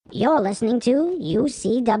You're listening to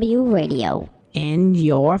UCW Radio. In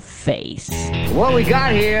your face. What we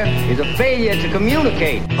got here is a failure to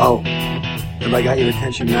communicate. Oh, have I got your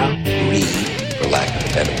attention now? Greed, for lack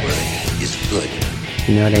of a better word, is good.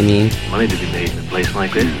 You know what I mean? Money to be made in a place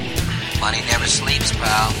like this. Money never sleeps,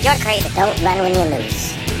 pal. You're crazy. Don't run when you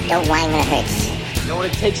lose. Don't whine when it hurts. You know what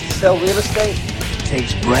it takes to sell real estate? It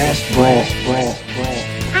takes brass.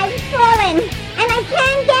 I've fallen, and I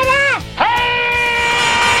can't get up.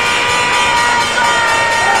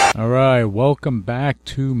 All right, welcome back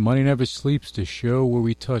to Money Never Sleeps, the show where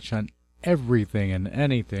we touch on everything and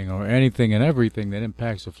anything, or anything and everything that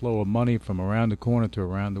impacts the flow of money from around the corner to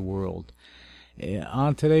around the world.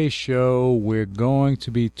 On today's show, we're going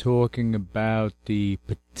to be talking about the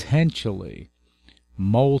potentially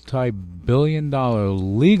multi-billion-dollar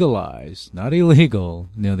legalized, not illegal,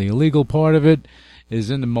 the illegal part of it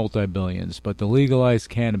is in the multi-billions, but the legalized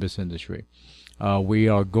cannabis industry. We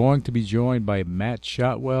are going to be joined by Matt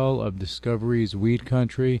Shotwell of Discovery's Weed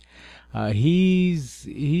Country.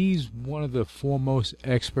 He's one of the foremost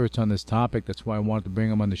experts on this topic. That's why I wanted to bring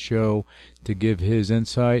him on the show to give his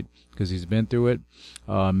insight, because he's been through it.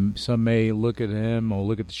 Some may look at him or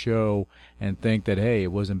look at the show and think that, hey,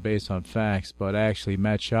 it wasn't based on facts, but actually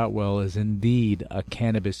Matt Shotwell is indeed a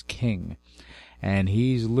cannabis king. And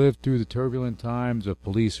he's lived through the turbulent times of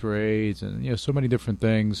police raids and so many different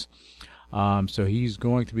things. So he's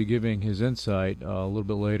going to be giving his insight a little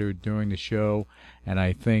bit later during the show, and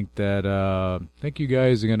I think that I think you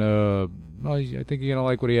guys are gonna. Well, I think you're gonna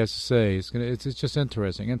like what he has to say. It's just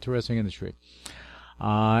interesting industry.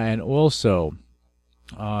 And also,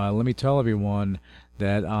 let me tell everyone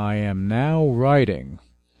that I am now writing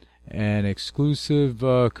an exclusive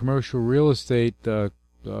commercial real estate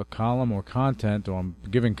column or content, or I'm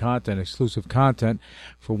giving exclusive content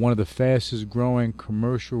for one of the fastest growing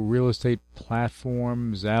commercial real estate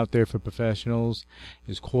platforms out there for professionals.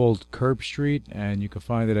 It's called Curb Street, and you can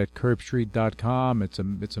find it at curbstreet.com. It's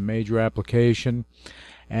a major application,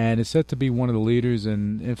 and it's set to be one of the leaders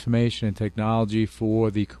in information and technology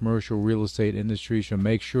for the commercial real estate industry. So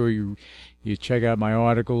make sure you check out my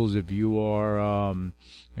articles if you are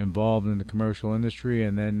involved in the commercial industry,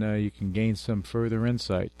 and then you can gain some further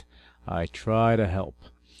insight. I try to help.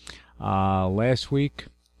 Last week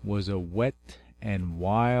was a wet and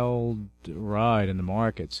wild ride in the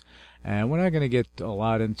markets, and we're not going to get a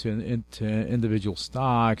lot into individual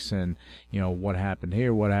stocks and what happened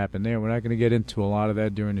here, what happened there. We're not going to get into a lot of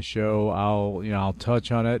that during the show. I'll touch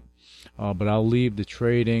on it. But I'll leave the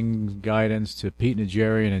trading guidance to Pete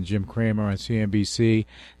Najarian and Jim Cramer on CNBC.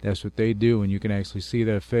 That's what they do, and you can actually see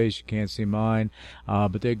their face. You can't see mine,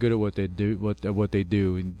 but they're good at what they do. What they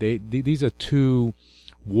do. And these are two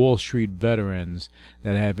Wall Street veterans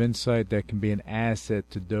that have insight that can be an asset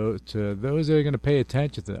to those that are going to pay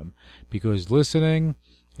attention to them. Because listening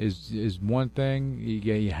is one thing.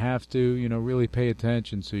 You have to really pay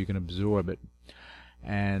attention so you can absorb it.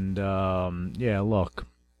 And look.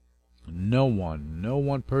 No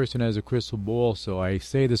one person has a crystal ball, so I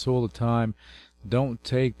say this all the time. Don't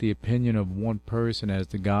take the opinion of one person as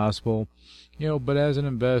the gospel. But as an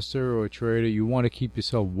investor or a trader, you want to keep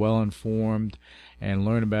yourself well informed and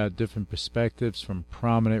learn about different perspectives from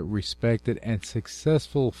prominent, respected, and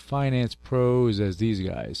successful finance pros as these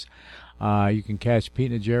guys. You can catch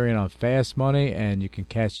Pete Najarian on Fast Money, and you can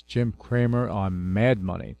catch Jim Cramer on Mad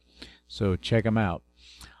Money. So check them out.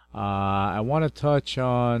 I want to touch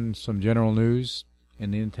on some general news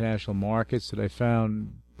in the international markets that I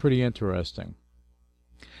found pretty interesting.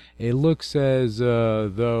 It looks as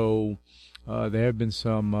though there have been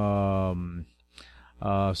some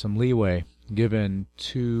leeway given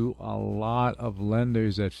to a lot of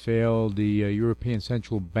lenders that failed the European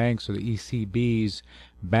Central Bank's, or the ECB's,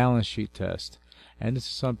 balance sheet test. And this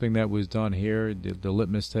is something that was done here, the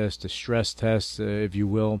litmus test, the stress test, if you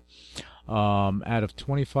will. Out of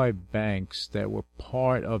 25 banks that were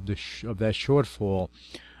part of that shortfall,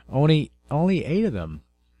 only 8 of them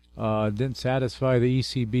didn't satisfy the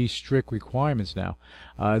ECB's strict requirements. Now,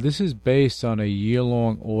 this is based on a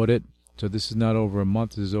year-long audit, so this is not over a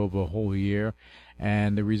month; this is over a whole year,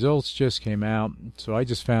 and the results just came out. So I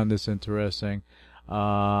just found this interesting,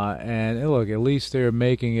 and look, at least they're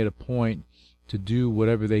making it a point to do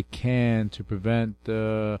whatever they can to prevent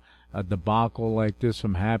a debacle like this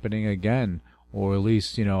from happening again, or at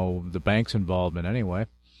least, the bank's involvement anyway.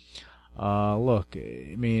 Look,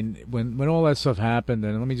 I mean, when all that stuff happened,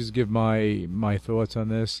 and let me just give my thoughts on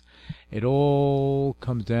this, it all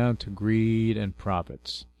comes down to greed and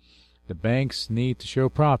profits. The banks need to show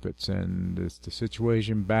profits, and the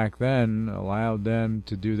situation back then allowed them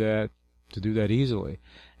to do that easily.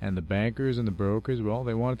 And the bankers and the brokers, well,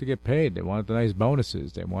 they wanted to get paid. They wanted the nice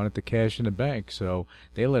bonuses. They wanted the cash in the bank. So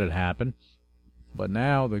they let it happen. But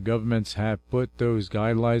now the governments have put those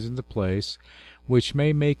guidelines into place, which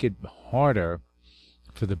may make it harder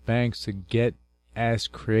for the banks to get as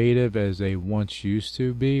creative as they once used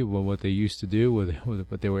to be, well, what they used to do, with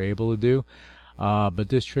what they were able to do. But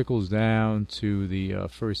this trickles down to the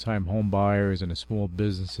first-time home buyers and the small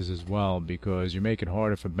businesses as well, because you make it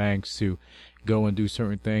harder for banks to go and do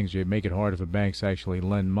certain things. You make it harder for banks to actually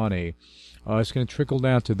lend money. It's going to trickle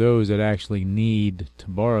down to those that actually need to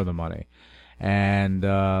borrow the money. And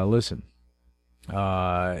listen,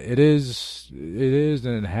 it is,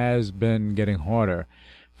 and it has been getting harder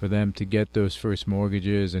for them to get those first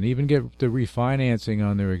mortgages and even get the refinancing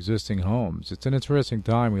on their existing homes. It's an interesting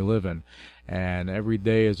time we live in, and every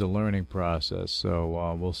day is a learning process.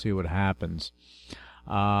 So we'll see what happens.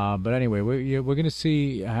 But anyway, we're going to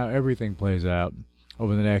see how everything plays out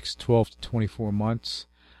over the next 12 to 24 months.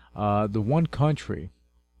 The one country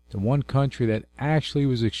that actually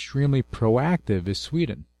was extremely proactive is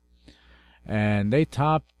Sweden. And they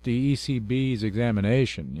topped the ECB's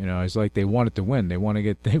examination. You know, it's like they wanted to win. They wanted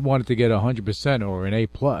to get 100% or an A+.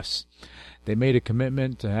 They made a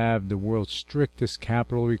commitment to have the world's strictest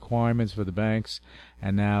capital requirements for the banks,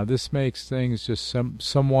 and now this makes things just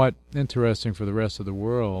somewhat interesting for the rest of the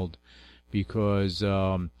world, because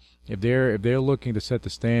if they're looking to set the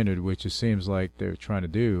standard, which it seems like they're trying to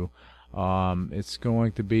do, it's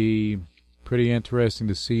going to be pretty interesting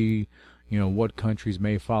to see, you know, what countries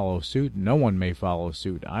may follow suit. No one may follow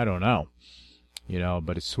suit. I don't know. You know,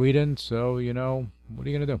 but it's Sweden, so, you know, what are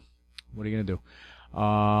you going to do? What are you going to do?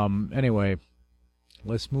 Anyway,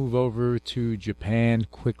 let's move over to Japan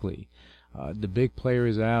quickly. The big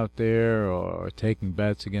players out there are taking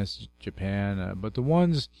bets against Japan, but the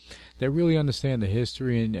ones that really understand the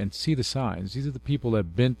history and see the signs, these are the people that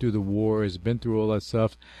have been through the wars, been through all that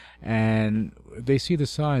stuff, and they see the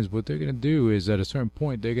signs. What they're going to do is, at a certain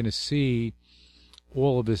point, they're going to see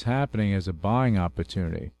all of this happening as a buying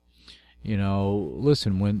opportunity. You know,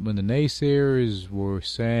 listen, when the naysayers were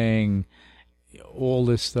saying all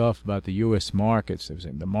this stuff about the U.S. markets, they were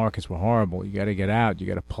saying the markets were horrible, you got to get out, you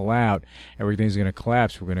got to pull out, everything's going to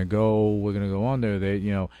collapse, we're going to go under,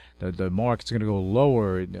 the market's going to go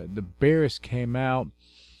lower. The bears came out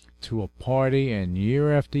to a party, and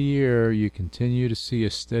year after year you continue to see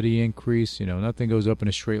a steady increase. You know, nothing goes up in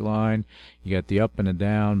a straight line. You got the up and the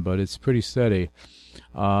down, but it's pretty steady.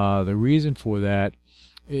 The reason for that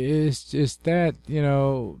is that, you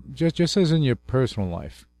know, just as in your personal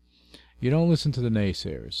life, you don't listen to the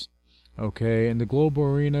naysayers, okay? In the global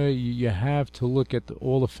arena, you have to look at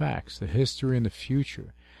all the facts, the history, and the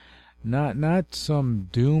future. Not some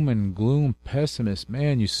doom and gloom pessimist.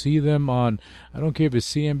 Man, you see them on, I don't care if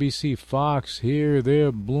it's CNBC, Fox, here,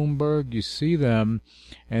 there, Bloomberg. You see them,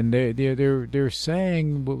 and they're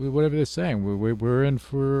saying whatever they're saying. We're in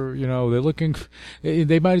for, you know, they're looking.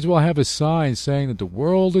 They might as well have a sign saying that the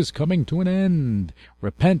world is coming to an end.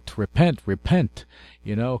 Repent, repent, repent.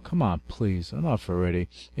 You know, come on, please, enough already.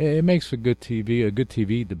 It makes for good TV, a good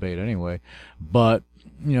TV debate anyway, but,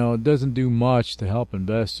 you know, it doesn't do much to help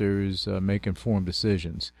investors make informed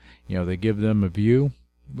decisions. You know, they give them a view,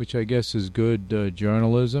 which I guess is good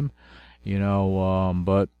journalism, you know,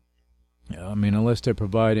 but, I mean, unless they're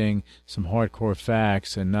providing some hardcore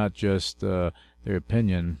facts and not just their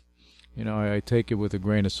opinion, you know, I take it with a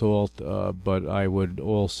grain of salt, but I would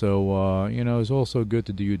also, you know, it's also good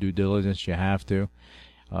to do your due diligence. You have to,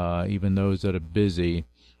 even those that are busy.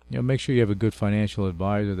 You know, make sure you have a good financial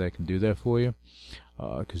advisor that can do that for you,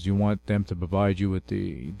 because you want them to provide you with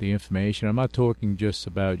the information. I'm not talking just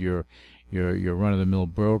about your run-of-the-mill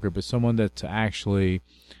broker, but someone that's actually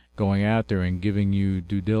going out there and giving you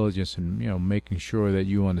due diligence and, you know, making sure that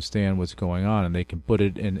you understand what's going on, and they can put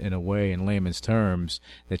it in a way, in layman's terms,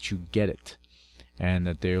 that you get it, and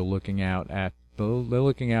that they're looking out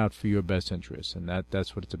for your best interests, and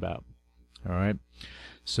that's what it's about. All right.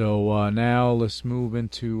 So now let's move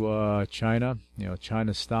into China. You know,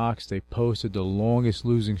 China stocks, they posted the longest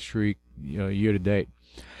losing streak, you know, year to date.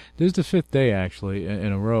 This is the fifth day actually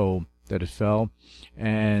in a row that it fell,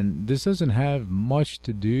 and this doesn't have much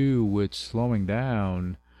to do with slowing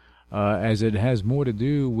down, as it has more to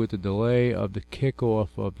do with the delay of the kickoff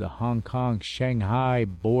of the Hong Kong Shanghai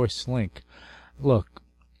Boer Slink. Look,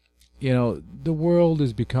 you know, the world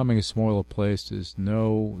is becoming a smaller place. There's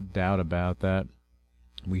no doubt about that.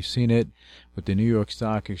 We've seen it with the New York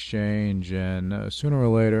Stock Exchange, and sooner or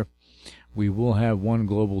later, we will have one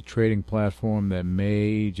global trading platform that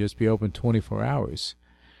may just be open 24 hours.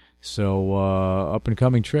 So,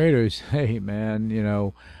 up-and-coming traders, hey, man, you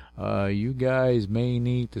know, you guys may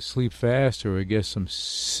need to sleep faster or get some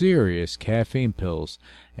serious caffeine pills.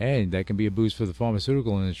 And that can be a boost for the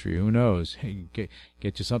pharmaceutical industry. Who knows? Get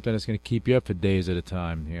you something that's going to keep you up for days at a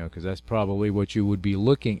time, because that's probably what you would be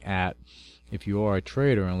looking at if you are a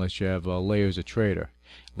trader, unless you have layers of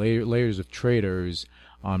traders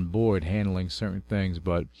on board handling certain things.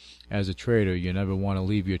 But as a trader, you never want to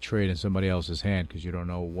leave your trade in somebody else's hand because you don't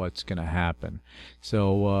know what's going to happen.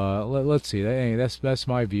 So let's see. That's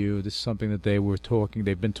my view. This is something that they've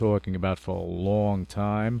been talking about for a long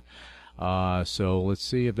time. So let's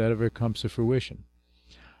see if that ever comes to fruition.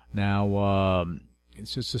 Now,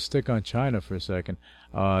 it's just to stick on China for a second.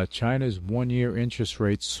 China's 1-year interest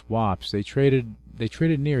rate swaps, they traded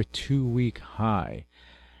near a 2-week high.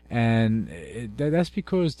 And that's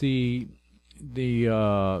because the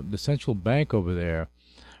central bank over there,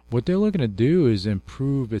 what they're looking to do is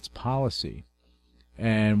improve its policy.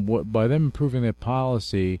 And by them improving their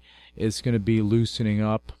policy, it's going to be loosening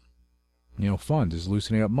up, funds, is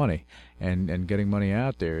loosening up money and getting money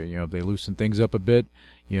out there. If they loosen things up a bit,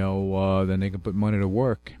 then they can put money to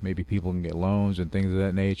work. Maybe people can get loans and things of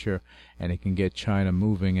that nature, and it can get China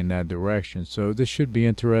moving in that direction. So this should be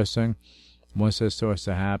interesting. Once that starts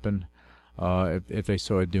to happen, if they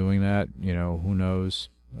start doing that, who knows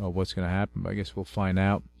what's going to happen. But I guess we'll find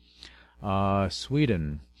out.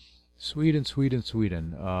 Sweden Saab,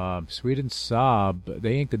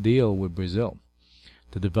 they inked a deal with Brazil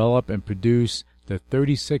to develop and produce the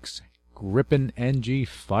 36 Gripen NG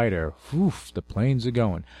fighter. Oof, the planes are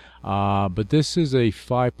going. But this is a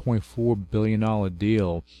 $5.4 billion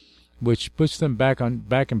deal, which puts them back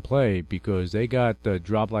in play because they got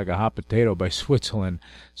dropped like a hot potato by Switzerland.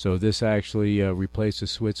 So this actually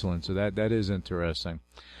replaces Switzerland. So that is interesting.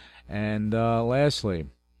 And lastly,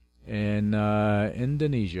 in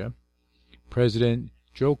Indonesia, President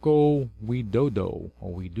Joko Widodo,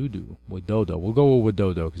 we'll go with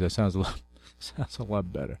Widodo because that sounds a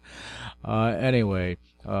lot better. Anyway,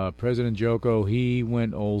 President Joko, he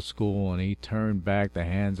went old school and he turned back the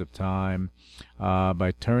hands of time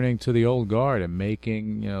by turning to the old guard and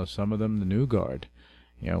making some of them the new guard.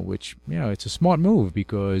 Which it's a smart move,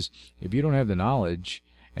 because if you don't have the knowledge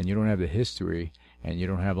and you don't have the history and you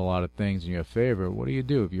don't have a lot of things in your favor, what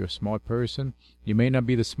do? If you're a smart person, you may not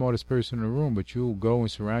be the smartest person in the room, but you'll go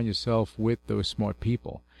and surround yourself with those smart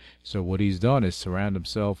people. So what he's done is surround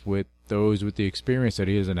himself with those with the experience that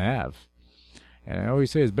he doesn't have. And I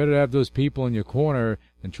always say it's better to have those people in your corner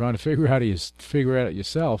than trying to figure it out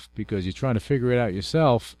yourself, because you're trying to figure it out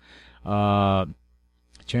yourself.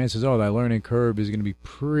 Chances are that learning curve is going to be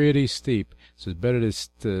pretty steep. So it's better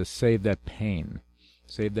to save that pain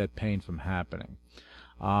from happening.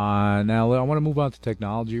 Now I want to move on to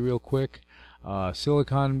technology real quick.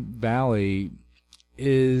 Silicon Valley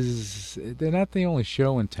they're not the only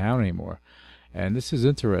show in town anymore. And this is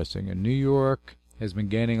interesting. And New York has been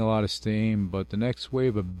gaining a lot of steam, but the next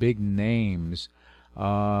wave of big names,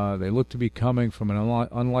 they look to be coming from an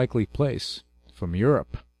unlikely place, from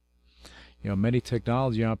Europe. Many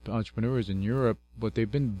technology entrepreneurs in Europe, what they've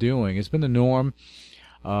been doing, it's been the norm.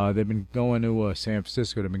 They've been going to San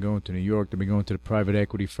Francisco, they've been going to New York, they've been going to the private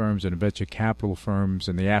equity firms and the venture capital firms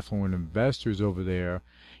and the affluent investors over there,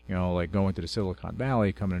 like going to the Silicon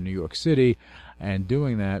Valley, coming to New York City and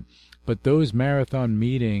doing that. But those marathon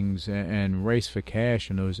meetings and race for cash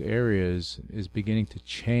in those areas is beginning to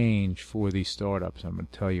change for these startups. I'm going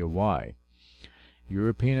to tell you why.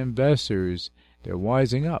 European investors, they're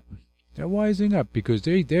wising up. They're wising up because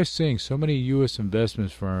they're seeing so many U.S.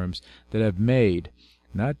 investment firms that have made,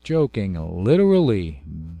 not joking, literally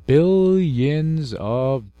billions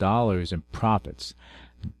of dollars in profits.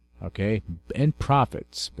 Okay? In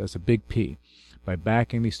profits. That's a big P. By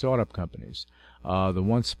backing these startup companies. The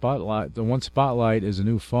One Spotlight is a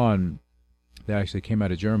new fund that actually came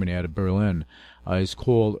out of Germany, out of Berlin. It's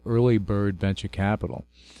called Early Bird Venture Capital.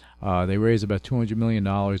 They raised about $200 million.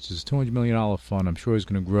 It's a $200 million fund. I'm sure it's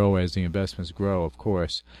going to grow as the investments grow, of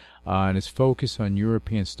course. And it's focused on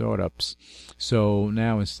European startups. So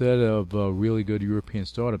now, instead of really good European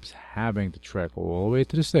startups having to trek all the way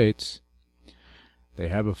to the States, they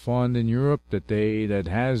have a fund in Europe that's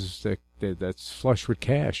flush with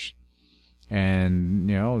cash. And,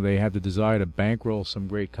 they have the desire to bankroll some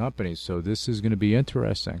great companies. So this is going to be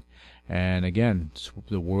interesting. And again,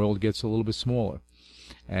 the world gets a little bit smaller.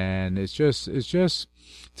 And it's just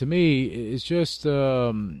to me, it's just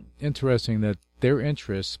interesting that their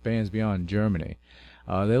interest spans beyond Germany.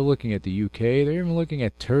 They're looking at the UK. They're even looking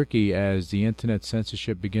at Turkey as the internet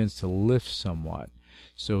censorship begins to lift somewhat.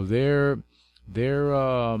 So their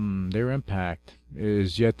impact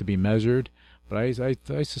is yet to be measured. But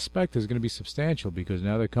I suspect it's going to be substantial because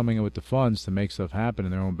now they're coming in with the funds to make stuff happen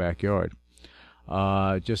in their own backyard.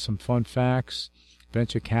 Just some fun facts.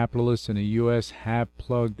 Venture capitalists in the U.S. have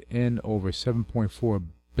plugged in over $7.4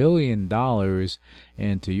 billion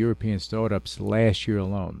into European startups last year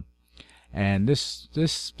alone. And this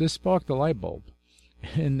sparked a light bulb.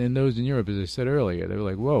 And those in Europe, as I said earlier, they were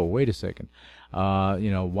like, "Whoa, wait a second! Why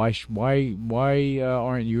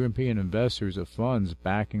aren't European investors of funds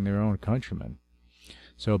backing their own countrymen?"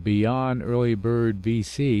 So beyond early bird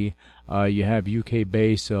VC, you have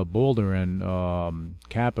UK-based Boulder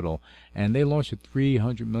Capital, and they launched a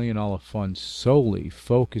 $300 million fund solely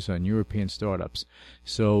focused on European startups.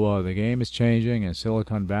 So the game is changing, and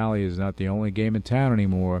Silicon Valley is not the only game in town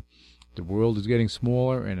anymore. The world is getting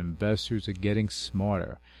smaller, and investors are getting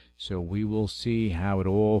smarter. So we will see how it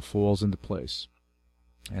all falls into place.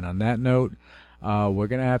 And on that note, we're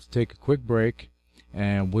going to have to take a quick break,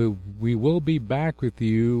 and we will be back with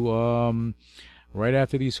you right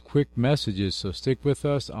after these quick messages. So stick with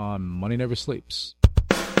us on Money Never Sleeps.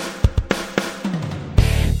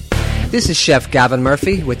 This is Chef Gavin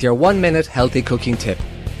Murphy with your 1-minute healthy cooking tip.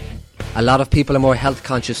 A lot of people are more health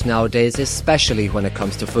conscious nowadays, especially when it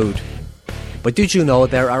comes to food. But did you know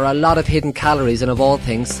there are a lot of hidden calories in, of all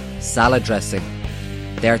things, salad dressing?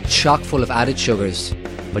 They're chock full of added sugars.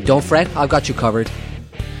 But don't fret, I've got you covered.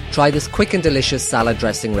 Try this quick and delicious salad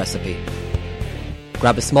dressing recipe.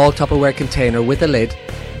 Grab a small Tupperware container with a lid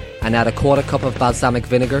and add a 1/4 cup of balsamic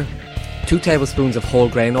vinegar, 2 tablespoons of whole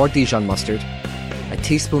grain or Dijon mustard, a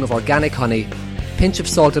teaspoon of organic honey, pinch of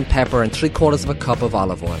salt and pepper, and 3/4 cup of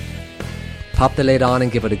olive oil. Pop the lid on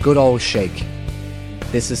and give it a good old shake.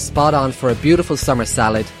 This is spot on for a beautiful summer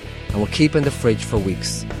salad and will keep in the fridge for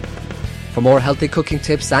weeks. For more healthy cooking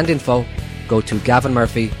tips and info, go to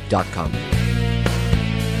gavinmurphy.com.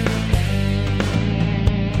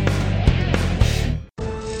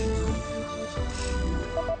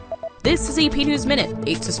 This is AP News Minute.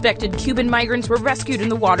 8 suspected Cuban migrants were rescued in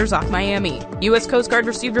the waters off Miami. U.S. Coast Guard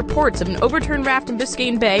received reports of an overturned raft in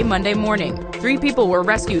Biscayne Bay Monday morning. 3 people were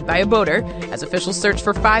rescued by a boater, as officials search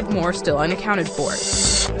for 5 more still unaccounted for.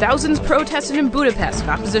 Thousands protested in Budapest in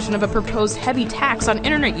opposition of a proposed heavy tax on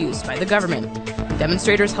internet use by the government.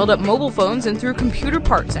 Demonstrators held up mobile phones and threw computer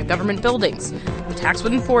parts at government buildings. The tax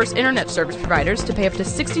would force internet service providers to pay up to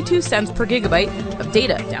 62 cents per gigabyte of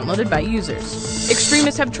data downloaded by users.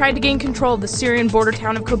 Extremists have tried to gain control of the Syrian border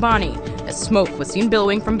town of Kobani, as smoke was seen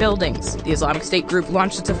billowing from buildings. The Islamic State group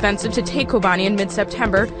launched its offensive to take Kobani in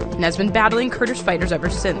mid-September and has been battling Kurdish fighters ever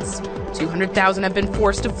since. 200,000 have been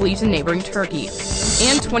forced to flee to neighboring Turkey.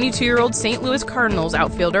 And 22-year-old St. Louis Cardinals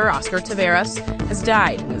outfielder Oscar Taveras has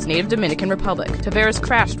died in his native Dominican Republic. Taveras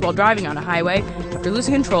crashed while driving on a highway after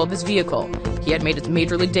losing control of his vehicle. He had made his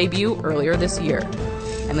major league debut earlier this year.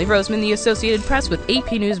 Emily Roseman, The Associated Press, with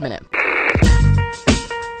AP News Minute.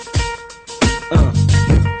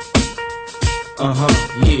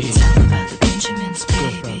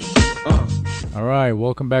 All right,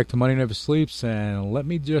 welcome back to Money Never Sleeps, and let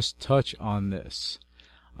me just touch on this.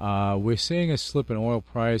 We're seeing a slip in oil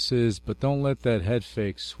prices, but don't let that head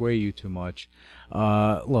fake sway you too much.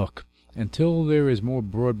 Look, until there is more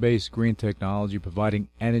broad-based green technology providing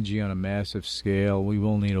energy on a massive scale, we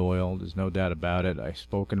will need oil. There's no doubt about it. I've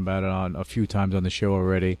spoken about it on a few times on the show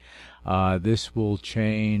already. This will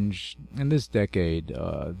change in this decade.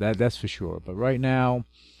 That's for sure. But right now,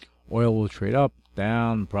 oil will trade up,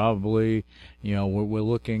 down, probably. You know, we're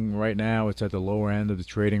looking right now. It's at the lower end of the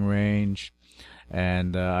trading range,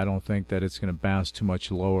 and I don't think that it's going to bounce too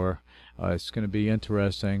much lower. It's going to be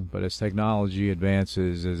interesting, but as technology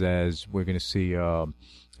advances, as we're going to see a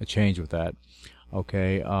change with that.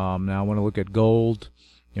 Okay, now I want to look at gold.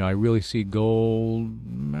 You know, I really see gold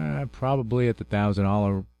probably at the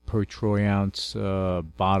 $1,000 per troy ounce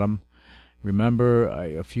bottom. Remember,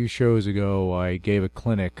 a few shows ago, I gave a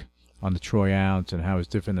clinic on the troy ounce and how it's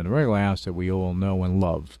different than the regular ounce that we all know and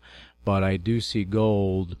love. But I do see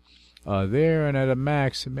gold there, and at a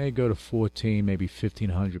max, it may go to 14, maybe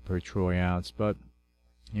 1,500 per troy ounce. But,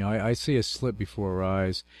 you know, I see a slip before a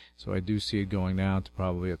rise, so I do see it going down to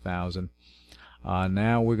probably 1,000.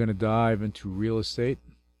 Now we're going to dive into real estate,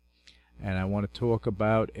 and I want to talk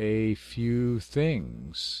about a few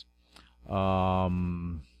things.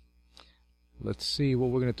 Let's see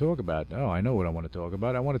what we're going to talk about. Oh, I know what I want to talk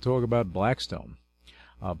about. I want to talk about Blackstone.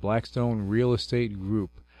 Blackstone Real Estate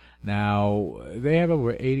Group. Now, they have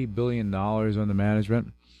over $80 billion under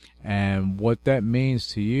management, and what that means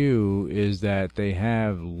to you is that they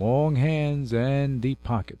have long hands and deep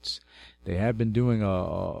pockets. They have been doing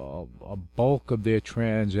a bulk of their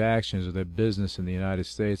transactions of their business in the United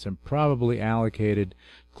States and probably allocated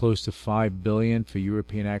close to $5 billion for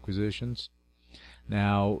European acquisitions.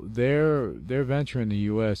 Now, their venture in the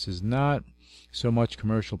U.S. is not so much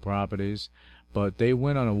commercial properties, but they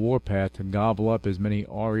went on a warpath to gobble up as many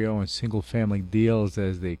REO and single-family deals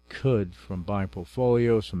as they could, from buying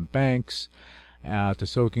portfolios from banks to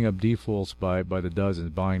soaking up defaults by the dozens,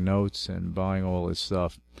 buying notes and buying all this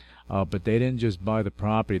stuff. But they didn't just buy the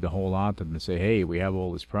property to hold on to them and say, hey, we have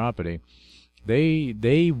all this property. They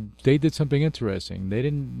did something interesting. They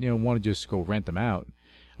didn't want to just go rent them out.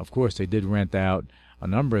 Of course, they did rent out a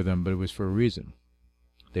number of them, but it was for a reason.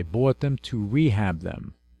 They bought them to rehab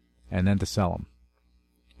them and then to sell them.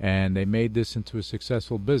 And they made this into a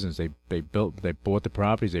successful business. They bought the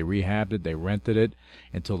properties, they rehabbed it, they rented it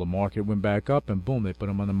until the market went back up, and boom, they put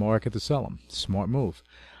them on the market to sell them. Smart move.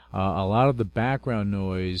 A lot of the background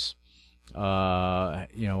noise, about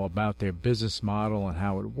their business model and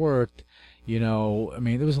how it worked, there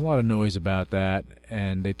was a lot of noise about that,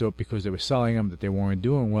 and they thought because they were selling them that they weren't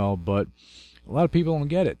doing well, but a lot of people don't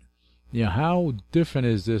get it. How different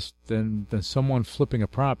is this than someone flipping a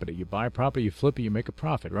property? You buy a property, you flip it, you make a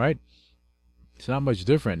profit, right? It's not much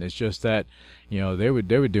different. It's just that, they were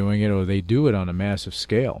doing it, or they do it on a massive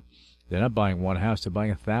scale. They're not buying one house, they're buying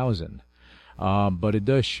 1,000. But it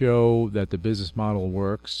does show that the business model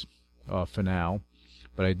works for now.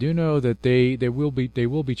 But I do know that they will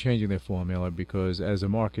be changing their formula, because as the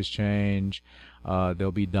markets change,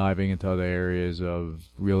 they'll be diving into other areas of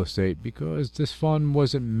real estate, because this fund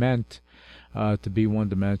wasn't meant to be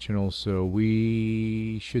one-dimensional. So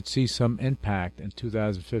we should see some impact in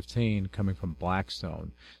 2015 coming from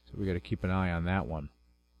Blackstone. So we got to keep an eye on that one.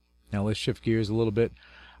 Now let's shift gears a little bit.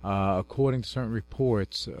 According to certain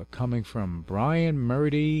reports coming from Brian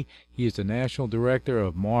Murdy, he is the National Director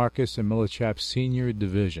of Marcus and Millichap's Senior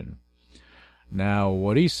Division. Now,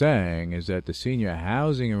 what he's saying is that the senior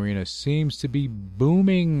housing arena seems to be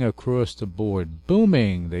booming across the board.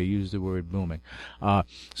 Booming, they use the word booming.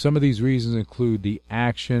 Some of these reasons include the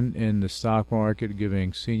action in the stock market,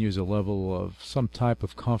 giving seniors a level of some type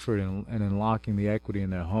of comfort and unlocking the equity in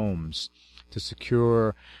their homes to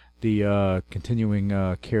secure the continuing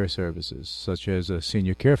care services, such as a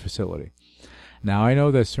senior care facility. Now, I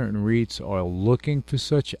know that certain REITs are looking for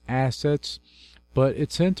such assets, but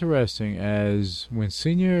it's interesting as when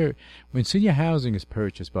senior housing is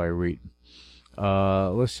purchased by a REIT,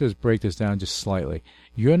 let's just break this down just slightly.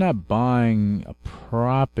 You're not buying a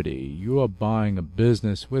property, you are buying a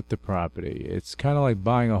business with the property. It's kind of like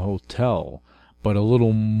buying a hotel, but a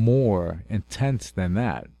little more intense than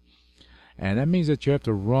that. And that means that you have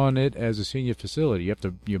to run it as a senior facility.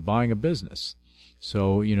 You're buying a business.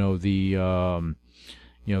 So, the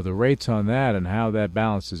rates on that and how that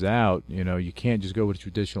balances out, you can't just go with a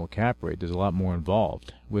traditional cap rate. There's a lot more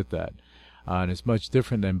involved with that. And it's much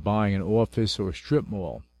different than buying an office or a strip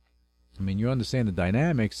mall. You understand the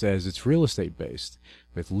dynamics as it's real estate based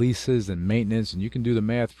with leases and maintenance, and you can do the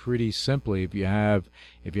math pretty simply if you have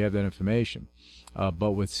that information.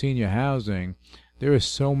 But with senior housing, there are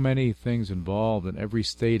so many things involved, and every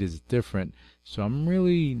state is different. So I'm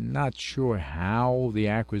really not sure how the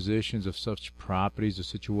acquisitions of such properties or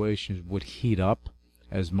situations would heat up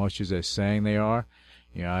as much as they're saying they are.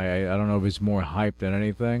 I don't know if it's more hype than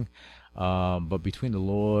anything. But between the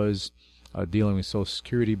laws, dealing with Social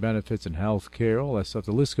Security benefits and health care, all that stuff,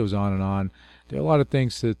 the list goes on and on. There are a lot of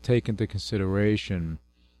things to take into consideration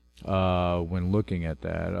when looking at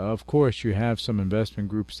that. Of course, you have some investment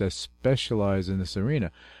groups that specialize in this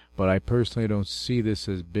arena, but I personally don't see this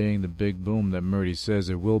as being the big boom that Murdy says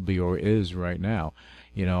it will be or is right now.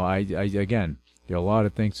 Again, there are a lot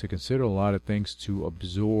of things to consider, a lot of things to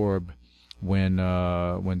absorb when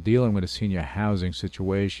dealing with a senior housing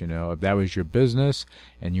situation. If that was your business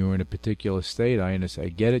and you were in a particular state, I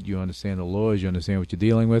get it. You understand the laws, you understand what you're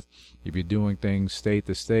dealing with. If you're doing things state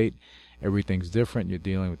to state, everything's different. You're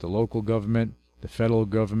dealing with the local government, the federal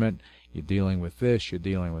government. You're dealing with this, you're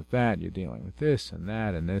dealing with that, you're dealing with this and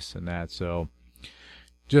that and this and that. So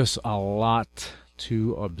just a lot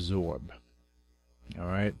to absorb. All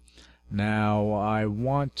right. Now I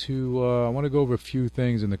want to go over a few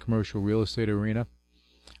things in the commercial real estate arena.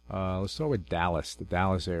 Let's start with Dallas, the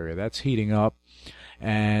Dallas area. That's heating up,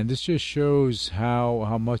 and this just shows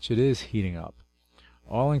how much it is heating up.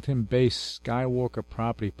 Arlington-based Skywalker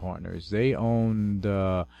Property Partners. They own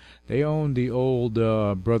the old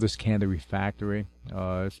Brothers Cannery factory.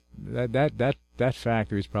 That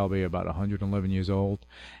factory is probably about 111 years old,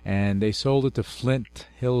 and they sold it to Flint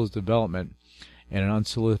Hills Development in an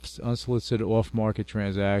unsolicited off-market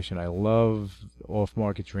transaction. I love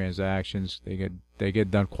off-market transactions. They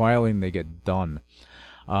get done quietly and they get done.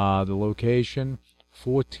 The location,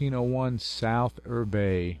 1401 South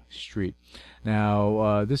Urbay Street.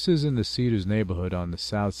 Now, this is in the Cedars neighborhood on the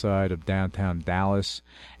south side of downtown Dallas,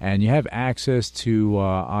 and you have access to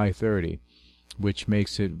I-30, which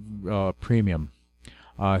makes it premium.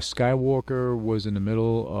 Skywalker was in the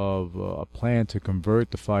middle of a plan to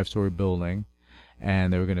convert the 5-story building,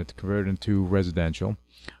 and they were going to convert it into residential.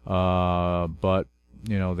 But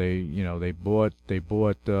they bought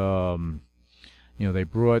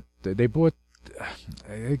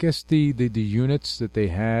I guess the units that they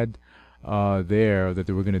had there that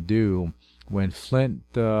they were going to do when Flint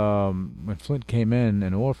came in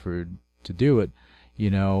and offered to do it.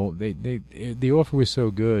 The offer was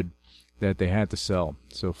so good that they had to sell.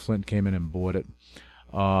 So Flint came in and bought it.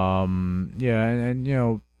 And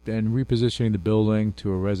repositioning the building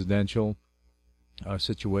to a residential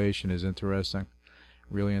situation is interesting,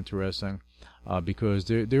 really interesting, because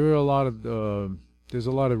there are a lot of there's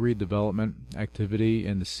a lot of redevelopment activity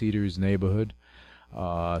in the Cedars neighborhood.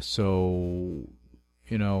 So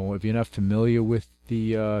if you're not familiar with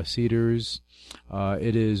the Cedars,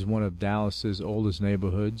 it is one of Dallas's oldest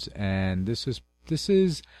neighborhoods, and this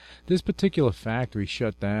particular factory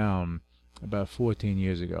shut down about 14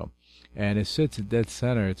 years ago, and it sits at dead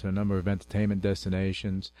center to a number of entertainment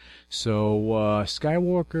destinations. So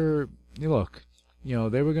Skywalker, look,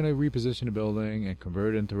 they were going to reposition the building and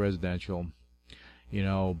convert it into residential.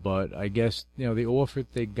 But I guess, the offer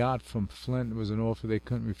they got from Flint was an offer they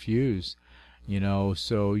couldn't refuse,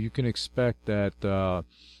 so you can expect that,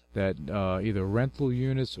 either rental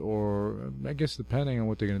units or, I guess depending on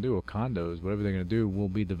what they're going to do, or condos, whatever they're going to do, will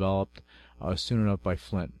be developed, soon enough by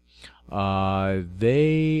Flint. They're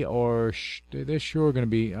sure going to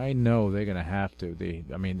be, I know they're going to have to,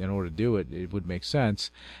 in order to do it, it would make sense,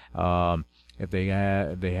 if they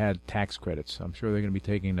had tax credits. I'm sure they're going to be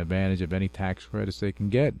taking advantage of any tax credits they can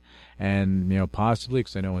get, and possibly,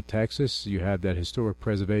 because I know in Texas you have that historic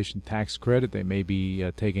preservation tax credit, they may be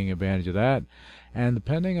taking advantage of that, and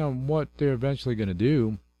depending on what they're eventually going to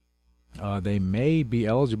do, they may be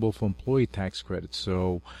eligible for employee tax credits.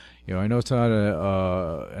 So, I know it's not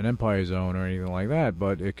an Empire Zone or anything like that,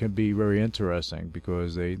 but it can be very interesting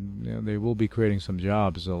because they will be creating some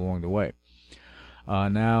jobs along the way.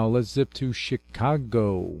 Now let's zip to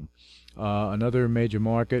Chicago, another major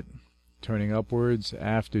market turning upwards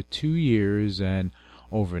after 2 years and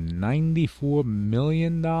over $94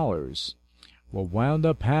 million. What wound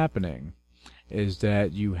up happening is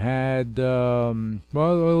that you had, the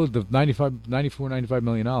 $95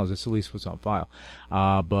 million, that's at least what's on file,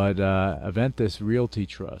 but Aventus Realty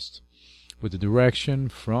Trust, with the direction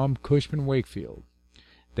from Cushman Wakefield,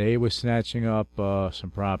 they were snatching up some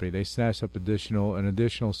property. They snatched up an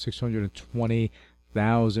additional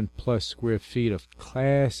 620,000 plus square feet of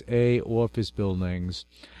Class A office buildings,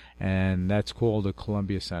 and that's called the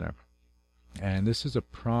Columbia Center. And this is a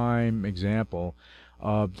prime example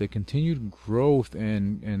of the continued growth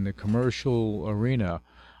in the commercial arena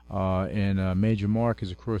in major markets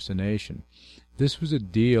across the nation. This was a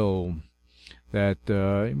deal that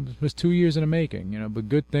was 2 years in the making, but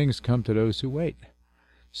good things come to those who wait.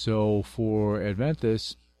 So for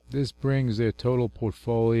Aventus, this brings their total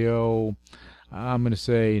portfolio, I'm going to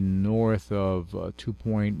say north of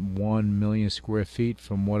 2.1 million square feet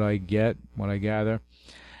from what I gather.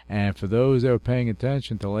 And for those that were paying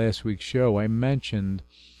attention to last week's show, I mentioned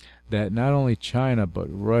that not only China, but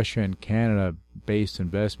Russia and Canada-based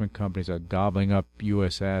investment companies are gobbling up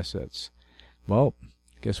U.S. assets. Well,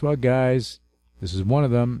 guess what, guys? This is one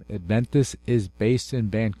of them. Aventus is based in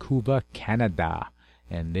Vancouver, Canada.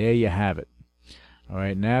 And there you have it. All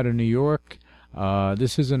right, now to New York.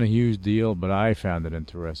 This isn't a huge deal, but I found it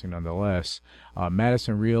interesting nonetheless.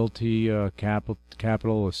 Madison Realty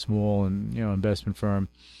Capital, a small and investment firm,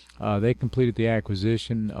 they completed the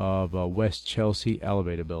acquisition of West Chelsea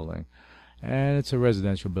Elevator Building, and it's a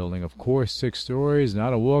residential building, of course, 6 stories,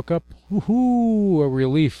 not a walk-up. Woohoo! A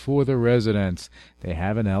relief for the residents. They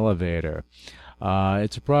have an elevator.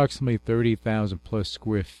 It's approximately 30,000 plus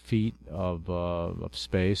square feet of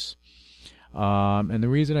space. And the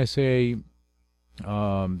reason I say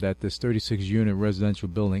that this 36-unit residential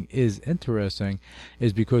building is interesting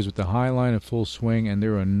is because with the High Line in full swing, and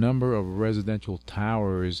there are a number of residential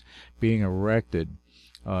towers being erected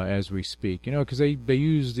as we speak. Because they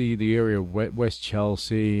use the area of West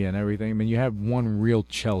Chelsea and everything. I mean, you have one real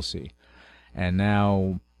Chelsea. And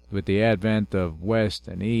now, with the advent of West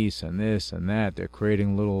and East and this and that, they're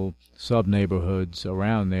creating little sub-neighborhoods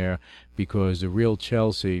around there because the real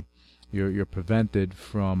Chelsea, you're prevented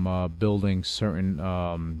from building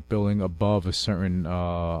above a certain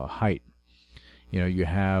height. You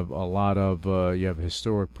have a lot of you have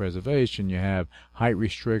historic preservation, you have height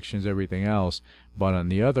restrictions, everything else. But on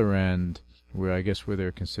the other end, where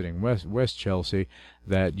they're considering West Chelsea,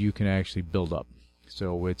 that you can actually build up.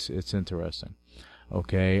 So it's interesting.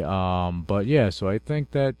 Okay, but yeah, so I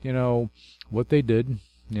think that what they did,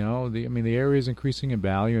 the area is increasing in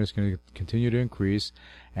value, and it's going to continue to increase,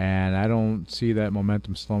 and I don't see that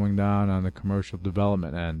momentum slowing down on the commercial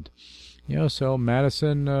development end. So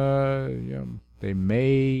Madison, they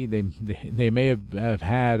may have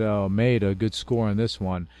had made a good score on this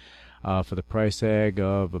one for the price tag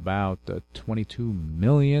of about $22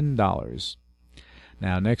 million.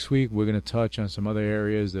 Now, next week, we're going to touch on some other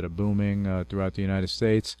areas that are booming throughout the United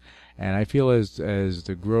States, and I feel as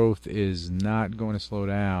the growth is not going to slow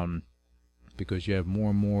down, because you have more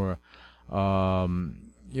and more,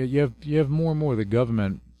 you have more and more. The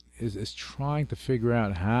government is trying to figure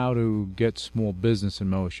out how to get small business in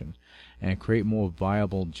motion and create more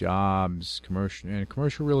viable jobs.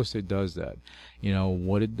 Commercial real estate does that.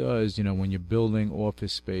 What it does, when you're building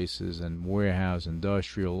office spaces and warehouse,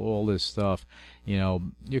 industrial, all this stuff, you're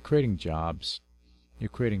creating jobs.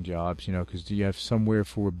 Because you have somewhere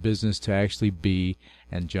for a business to actually be,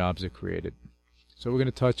 and jobs are created. So we're going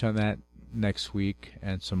to touch on that next week,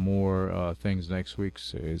 and some more things next week.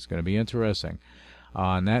 So it's going to be interesting.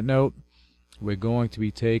 On that note, we're going to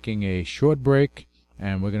be taking a short break,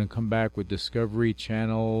 and we're going to come back with Discovery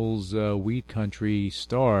Channel's Weed Country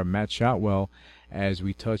star, Matt Shotwell, as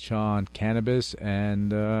we touch on cannabis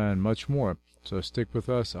and much more. So stick with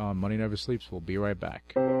us on Money Never Sleeps. We'll be right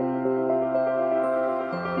back.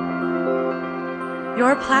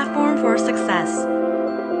 Your platform for success.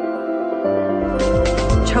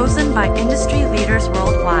 Chosen by industry leaders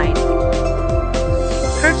worldwide.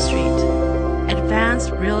 Curb Street,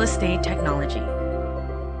 advanced real estate technology.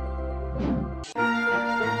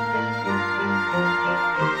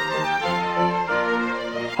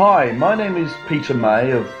 Hi, my name is Peter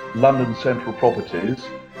May of London Central Properties,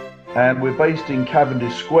 and we're based in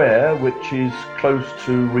Cavendish Square, which is close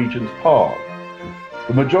to Regent's Park.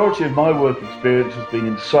 The majority of my work experience has been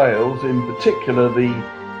in sales, in particular the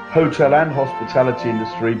hotel and hospitality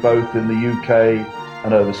industry, both in the UK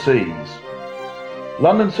and overseas.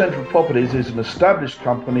 London Central Properties is an established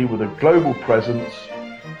company with a global presence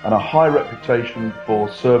and a high reputation for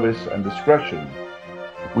service and discretion.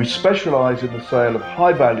 We specialise in the sale of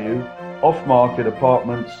high-value, off-market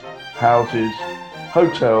apartments, houses,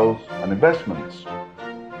 hotels and investments.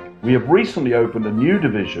 We have recently opened a new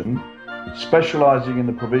division specialising in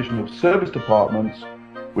the provision of service departments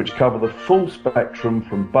which cover the full spectrum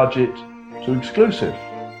from budget to exclusive.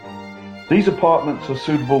 These apartments are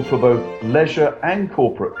suitable for both leisure and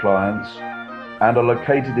corporate clients and are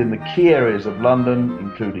located in the key areas of London,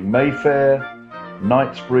 including Mayfair,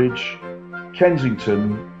 Knightsbridge,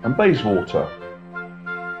 Kensington and Bayswater.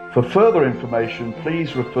 For further information,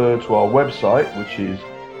 please refer to our website, which is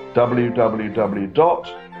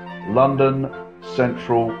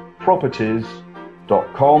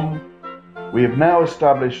www.londoncentralproperties.com. We have now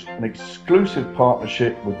established an exclusive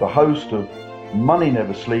partnership with the host of Money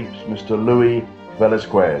Never Sleeps, Mr. Louis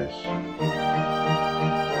Velazquez.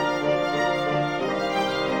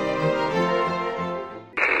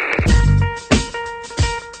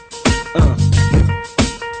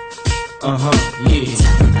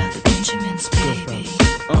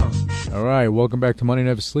 All right, welcome back to Money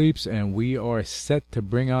Never Sleeps, and we are set to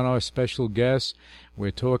bring on our special guest.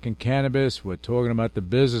 We're talking cannabis, we're talking about the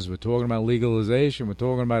business, we're talking about legalization, we're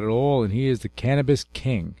talking about it all, and he is the Cannabis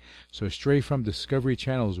King. So straight from Discovery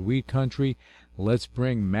Channel's Weed Country, let's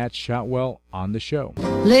bring Matt Shotwell on the show.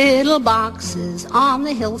 Little boxes on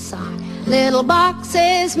the hillside, little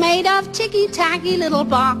boxes made of ticky-tacky, little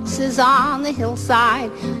boxes on the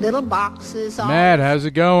hillside, little boxes on... Matt, how's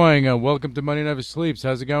it going? Welcome to Money Never Sleeps.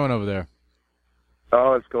 How's it going over there?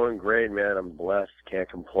 Oh, it's going great, man. I'm blessed. Can't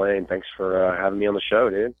complain. Thanks for having me on the show,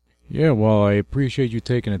 dude. Yeah, well, I appreciate you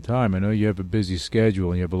taking the time. I know you have a busy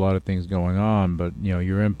schedule and you have a lot of things going on, but,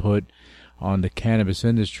 your input on the cannabis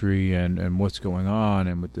industry and what's going on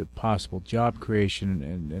and with the possible job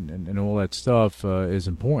creation and all that stuff is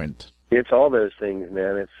important. It's all those things,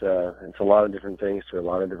 man. It's a lot of different things to a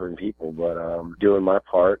lot of different people, but doing my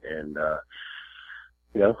part and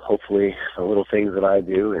hopefully the little things that I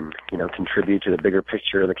do and contribute to the bigger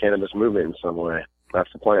picture of the cannabis movement in some way.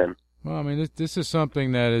 That's the plan. Well, I mean, this is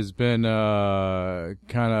something that has been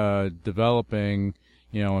kind of developing,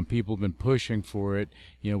 and people have been pushing for it,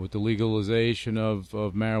 with the legalization of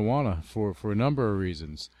marijuana for a number of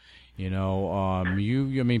reasons.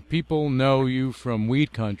 People know you from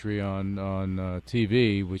Weed Country on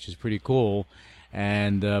TV, which is pretty cool.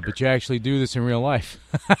 and but you actually do this in real life.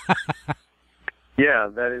 Yeah,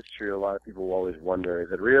 that is true. A lot of people always wonder,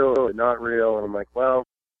 is it real? Is it not real? And I'm like, well,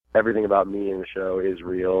 everything about me in the show is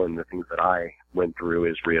real, and the things that I went through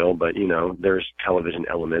is real. But, there's television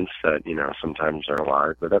elements that, sometimes are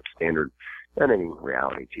lies, but that's standard in any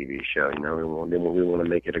reality TV show. We want to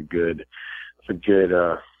make it a good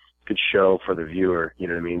show for the viewer. You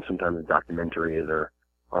know what I mean? Sometimes documentaries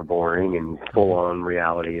are boring, and full-on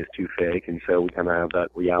reality is too fake, and so we kind of have that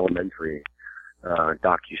reality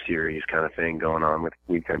docu-series kind of thing going on with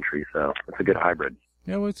Weed Country, so it's a good hybrid.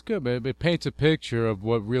 Yeah, well, it's good, but it paints a picture of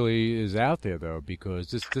what really is out there, though, because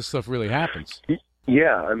this stuff really happens.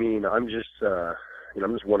 Yeah, I mean, I'm just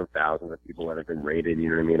one of thousands of people that have been raided, you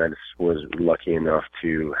know what I mean? I just was lucky enough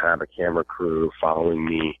to have a camera crew following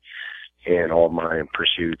me in all of my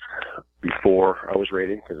pursuits before I was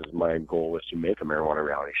raided, because my goal was to make a marijuana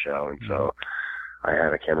reality show, and so I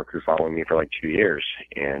had a camera crew following me for like 2 years,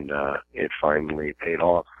 and it finally paid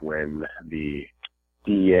off when the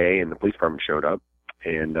DEA and the police department showed up,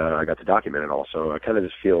 and I got to document it all. So I kind of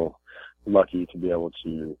just feel lucky to be able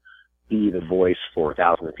to be the voice for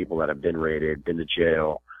thousands of people that have been raided, been to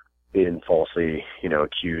jail, been falsely,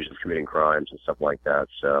 accused of committing crimes and stuff like that.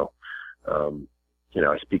 So,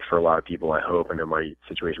 I speak for a lot of people, I hope. I know my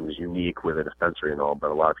situation was unique with a dispensary and all,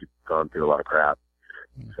 but a lot of people have gone through a lot of crap.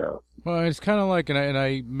 So. Well, it's kind of like, and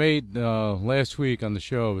I made last week on the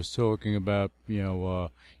show, I was talking about, you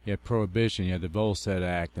had Prohibition, you had the Volstead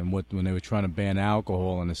Act, and when they were trying to ban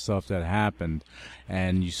alcohol and the stuff that happened,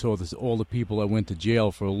 and you saw all the people that went to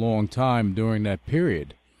jail for a long time during that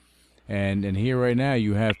period. And here right now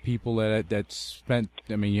you have people that spent,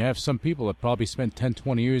 you have some people that probably spent 10,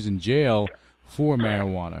 20 years in jail for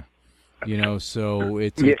marijuana, so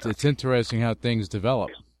it's interesting how things develop.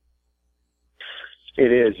 It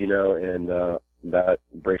is, and that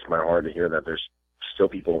breaks my heart to hear that there's still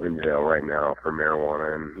people in jail right now for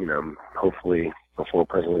marijuana, and, hopefully before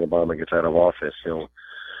President Obama gets out of office, he'll,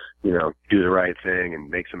 do the right thing and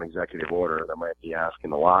make some executive order. That might be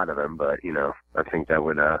asking a lot of him, but, I think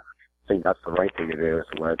that's the right thing to do, is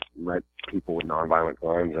to let people with nonviolent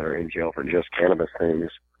crimes that are in jail for just cannabis things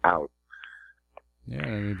out. Yeah,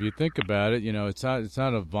 if you think about it, it's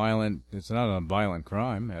not a violent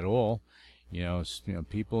crime at all.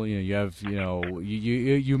 People, you have,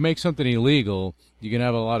 you make something illegal, you can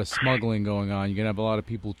have a lot of smuggling going on. You can have a lot of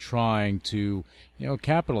people trying to,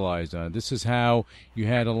 capitalize on it. This is how you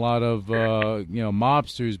had a lot of,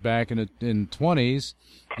 mobsters back in the 20s.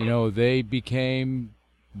 They became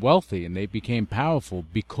wealthy and they became powerful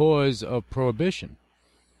because of Prohibition.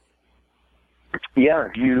 Yeah,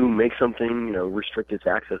 if you make something, restrict its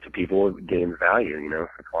access to people, it gains value,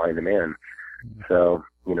 supply and demand. So,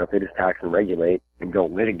 if they just tax and regulate and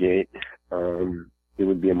don't litigate, it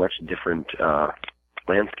would be a much different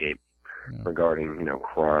landscape regarding,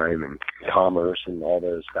 crime and commerce and all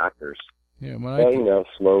those factors. Yeah,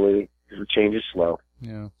 slowly, change is slow.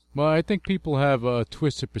 Yeah. Well, I think people have a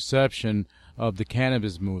twisted perception of the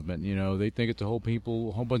cannabis movement. They think it's a whole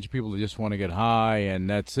bunch of people that just want to get high and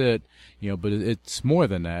that's it. But it's more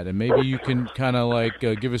than that. And maybe you can kind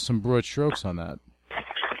of give us some broad strokes on that.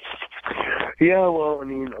 Yeah, well,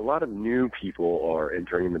 a lot of new people are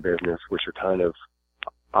entering the business, which are kind of,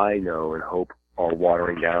 I know and hope, are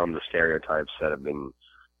watering down the stereotypes that have been,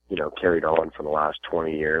 carried on for the last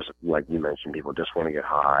 20 years. Like you mentioned, people just want to get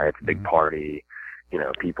high. It's a big party.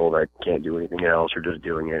 People that can't do anything else are just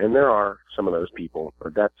doing it. And there are some of those people,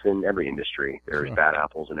 but that's in every industry. There's bad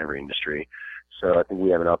apples in every industry. So I think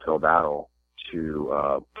we have an uphill battle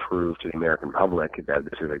to prove to the American public that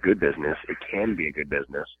this is a good business. It can be a good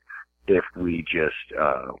business if we just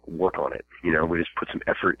work on it. We just put some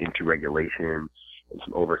effort into regulation and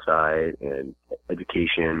some oversight and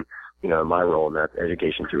education. My role in that,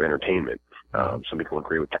 education through entertainment. Some people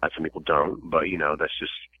agree with that, some people don't, but that's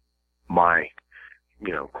just my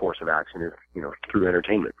course of action is through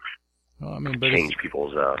entertainment. Well, but change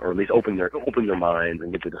people's or at least open their minds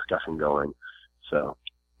and get the discussion going. So.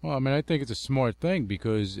 Well, I think it's a smart thing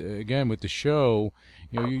because, again, with the show,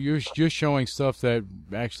 you're showing stuff that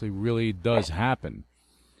actually really does happen,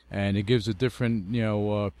 and it gives a different,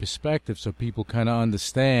 perspective, so people kind of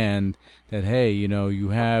understand that, hey, you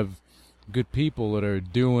have good people that are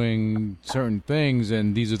doing certain things,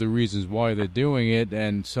 and these are the reasons why they're doing it,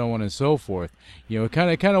 and so on and so forth. It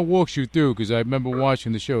kind of walks you through, because I remember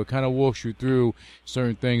watching the show. It kind of walks you through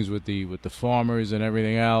certain things with the farmers and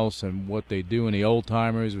everything else, and what they do, and the old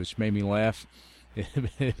timers, which made me laugh.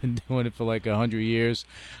 They've been doing it for like 100 years,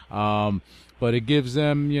 but it gives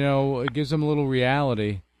them, a little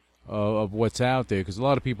reality of what's out there, because a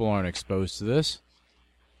lot of people aren't exposed to this.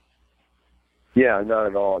 Yeah, not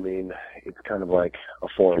at all. I mean, it's kind of like a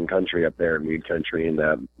foreign country up there in weed country in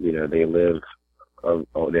that, they live,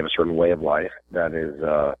 they have a certain way of life that is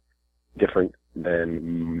different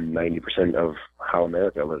than 90% of how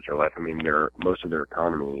America lives their life. I mean, most of their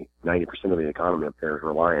economy, 90% of the economy up there is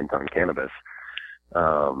reliant on cannabis,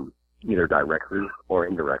 either directly or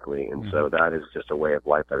indirectly. And so that is just a way of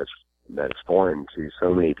life that is foreign to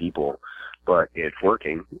so many people, but it's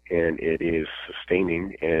working and it is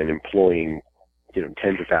sustaining and employing,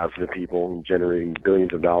 tens of thousands of people and generating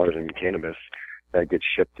billions of dollars in cannabis that gets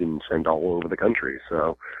shipped and sent all over the country.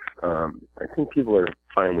 So, I think people are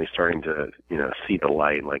finally starting to, see the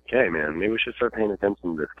light, like, hey man, maybe we should start paying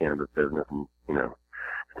attention to this cannabis business and,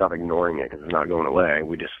 stop ignoring it because it's not going away.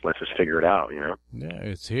 Let's just figure it out, Yeah,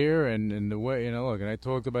 it's here, and the way, look, and I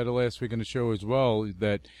talked about it last week on the show as well,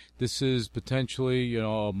 that this is potentially,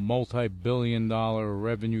 a multi-billion-dollar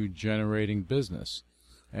revenue-generating business,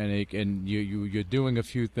 and you're doing a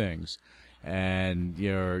few things, and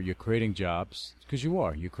you're creating jobs because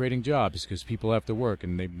you're creating jobs because people have to work,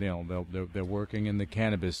 and they're working in the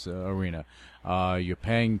cannabis arena. You're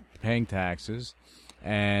paying taxes.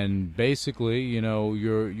 And basically,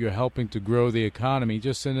 you're helping to grow the economy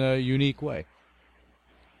just in a unique way.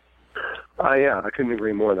 Yeah, I couldn't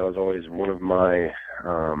agree more. That was always one of my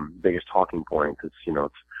biggest talking points. It's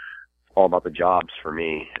all about the jobs for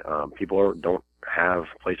me. People don't have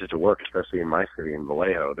places to work, especially in my city in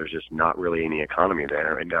Vallejo. There's just not really any economy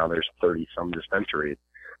there, and now there's 30-some dispensaries.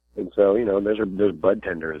 And so, there's bud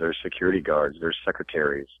tenders, there's security guards, there's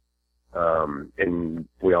secretaries. And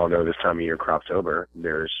we all know this time of year, Croptober,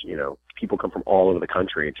 there's, people come from all over the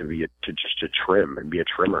country to trim and be a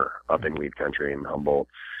trimmer up in weed country in Humboldt.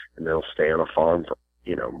 And they'll stay on a farm for,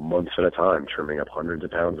 months at a time, trimming up hundreds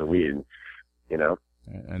of pounds of weed,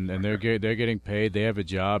 And they're getting paid. They have a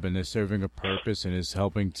job, and they're serving a purpose, and it's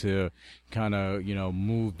helping to kind of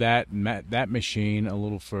move that machine a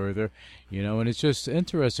little further, And it's just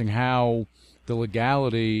interesting how the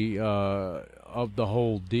legality of the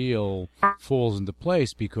whole deal falls into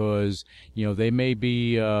place because they may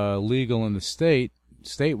be legal in the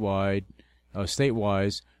statewide,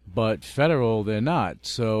 but federal they're not.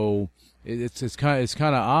 So it's kind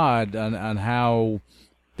of odd on how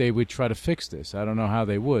they would try to fix this. I don't know how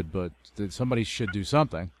they would, but somebody should do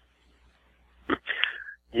something.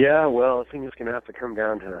 Yeah, well, I think it's going to have to come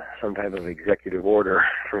down to some type of executive order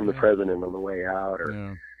from the president on the way out,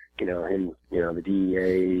 or the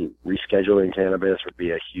DEA rescheduling cannabis would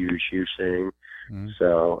be a huge, huge thing.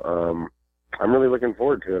 So I'm really looking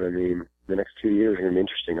forward to it. I mean, the next 2 years are going to be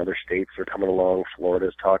interesting. Other states are coming along.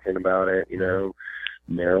 Florida's talking about it.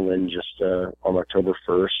 Maryland just on October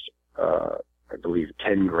 1st. I believe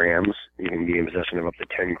 10 grams. You can be in possession of up to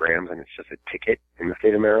 10 grams, and it's just a ticket in the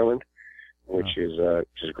state of Maryland, which is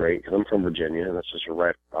great because I'm from Virginia, and that's just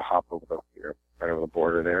a hop over the right over the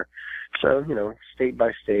border there. So state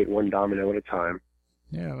by state, one domino at a time.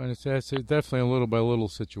 Yeah, and it's definitely a little by little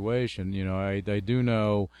situation. I do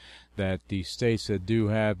know that the states that do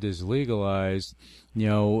have this legalized,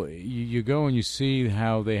 you go and you see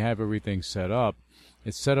how they have everything set up.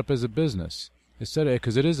 It's set up as a business.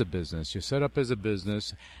 Because it is a business. You're set up as a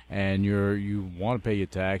business, and you want to pay your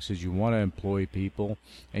taxes, you want to employ people,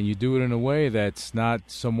 and you do it in a way that's not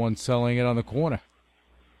someone selling it on the corner.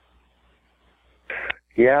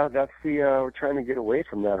 Yeah, that's we're trying to get away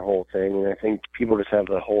from that whole thing, and I think people just have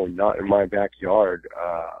the whole not in my backyard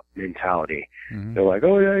mentality. Mm-hmm. They're like,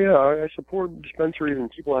 oh yeah, I support dispensaries and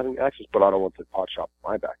people having access, but I don't want the pot shop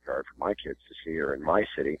in my backyard for my kids to see or in my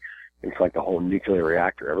city. It's like the whole nuclear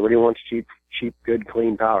reactor. Everybody wants cheap, good,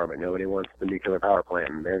 clean power, but nobody wants the nuclear power plant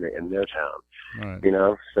in their town.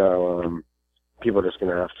 Right. So people are just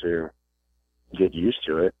going to have to get used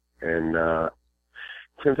to it, and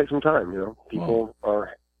it's going to take some time. People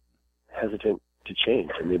are hesitant to change,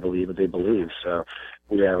 and they believe what they believe. So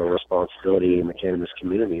we have a responsibility in the cannabis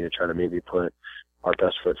community to try to maybe put our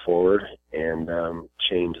best foot forward and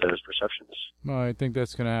change those perceptions. Well, I think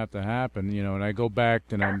that's going to have to happen, and I go back,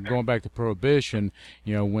 and I'm going back to Prohibition,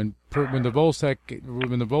 when the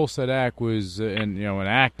Volstead Act was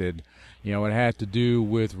enacted, it had to do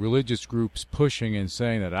with religious groups pushing and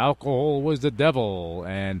saying that alcohol was the devil,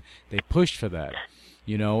 and they pushed for that,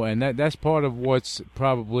 and that's part of what's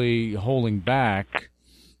probably holding back,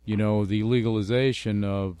 the legalization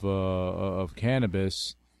of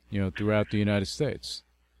cannabis, throughout the United States.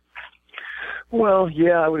 Well,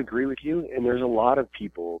 yeah, I would agree with you. And there's a lot of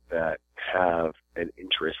people that have an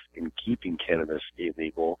interest in keeping cannabis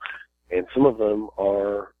illegal. And some of them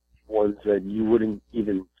are ones that you wouldn't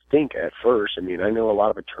even think at first. I mean, I know a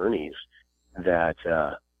lot of attorneys that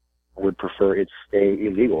would prefer it stay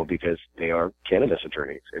illegal because they are cannabis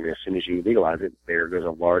attorneys. And as soon as you legalize it, there goes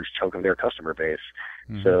a large chunk of their customer base.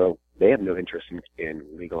 Mm-hmm. So they have no interest in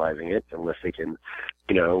legalizing it unless they can,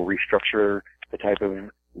 restructure the type of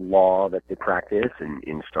law that they practice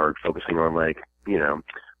and start focusing on, like,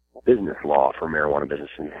 business law for marijuana business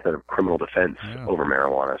instead of criminal defense over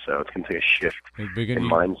marijuana. So it's going to take a shift in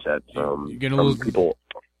mindset from people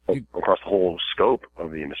across the whole scope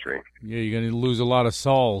of the industry. Yeah, you're going to lose a lot of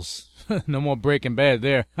souls. No more Breaking Bad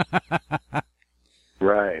there.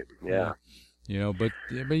 Right, yeah. But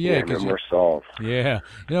yeah, no more souls. Yeah,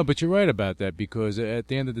 but you're right about that, because at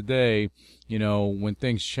the end of the day, when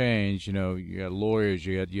things change, you got lawyers,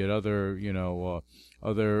 you got other,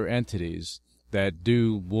 other entities that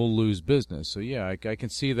will lose business. So yeah, I can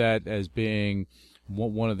see that as being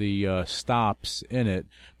one of the stops in it.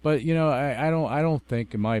 But I don't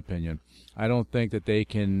think, in my opinion, I don't think that they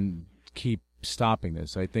can keep stopping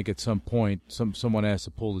this. I think at some point someone has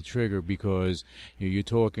to pull the trigger, because you're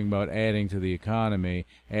talking about adding to the economy,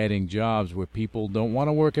 adding jobs where people don't want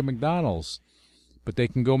to work at McDonald's, but they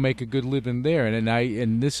can go make a good living there.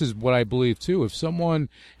 And this is what I believe too. If someone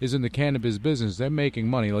is in the cannabis business, they're making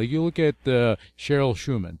money. Like, you look at Cheryl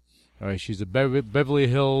Schumann. All right, she's a Beverly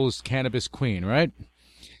Hills cannabis queen, right?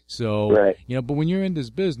 So, right. But when you're in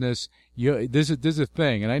this business, there's a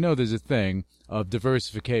thing, and I know there's a thing of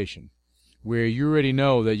diversification, where you already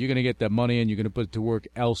know that you're going to get that money and you're going to put it to work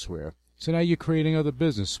elsewhere. So now you're creating other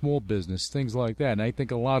business, small business, things like that. And I think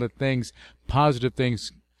a lot of things, positive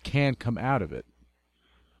things, can come out of it.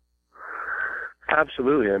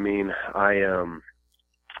 Absolutely. I mean,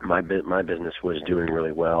 my business was doing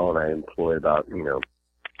really well, and I employed about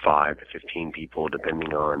 5 to 15 people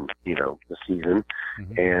depending on the season,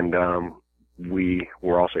 mm-hmm. and we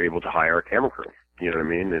were also able to hire a camera crew. You know what I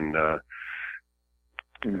mean? And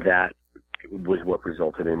that was what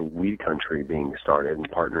resulted in Weed Country being started and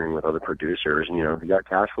partnering with other producers. And, if you got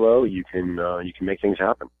cash flow, you can make things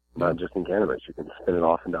happen. Not just in cannabis, you can spin it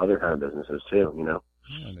off into other kind of businesses too.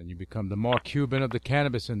 Yeah, and then you become the Mark Cuban of the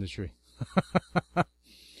cannabis industry.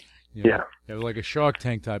 Yeah, like a Shark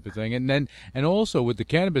Tank type of thing. And also with the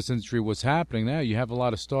cannabis industry, what's happening now, you have a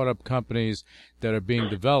lot of startup companies that are being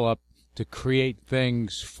developed to create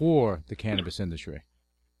things for the cannabis industry.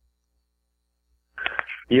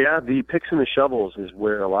 Yeah, the picks and the shovels is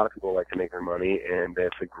where a lot of people like to make their money, and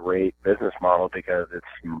it's a great business model because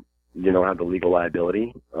you don't have the legal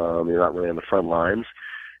liability. You're not really on the front lines.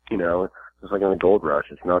 It's just like on the gold rush.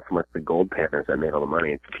 It's not so much the gold panthers that made all the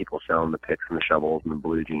money. It's the people selling the picks and the shovels and the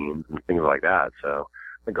blue jeans and things like that. So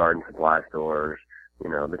the garden supply stores,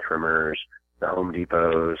 the trimmers, the Home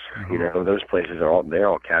Depots, those places they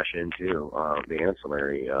all cash into the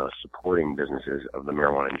ancillary supporting businesses of the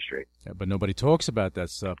marijuana industry. Yeah, but nobody talks about that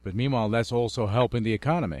stuff. But meanwhile, that's also helping the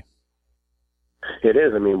economy. It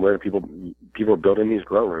is. I mean, where people are building these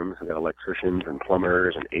grow rooms. We've got electricians and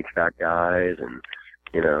plumbers and HVAC guys, and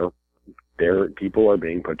people are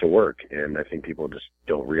being put to work. And I think people just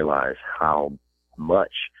don't realize how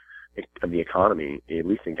much of the economy, at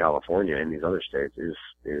least in California and these other states, is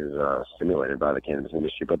stimulated by the cannabis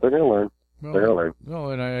industry. But they're going to learn. Well,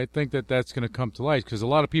 and I think that's going to come to light, because a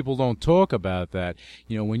lot of people don't talk about that.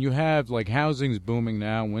 When you have, like, housing's booming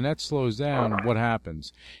now, when that slows down, what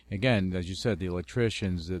happens? Again, as you said, the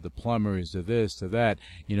electricians, the plumbers, the this, the that,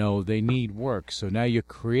 they need work. So now you're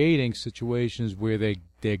creating situations where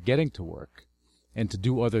they're getting to work and to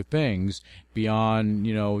do other things beyond,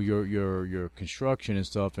 your construction and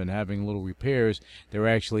stuff and having little repairs. They're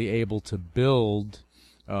actually able to build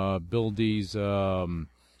these,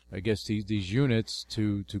 I guess these units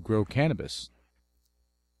to grow cannabis.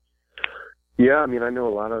 Yeah, I mean, I know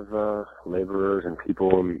a lot of laborers and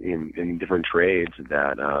people in different trades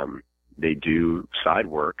that they do side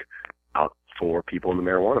work out for people in the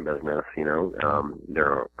marijuana business.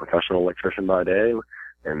 They're a professional electrician by day,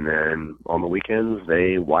 and then on the weekends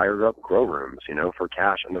they wire up grow rooms, for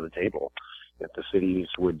cash under the table. If the cities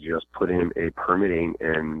would just put in a permitting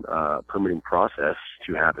process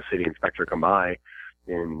to have the city inspector come by,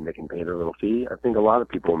 and they can pay their little fee, I think a lot of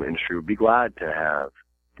people in the industry would be glad to have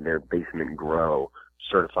their basement grow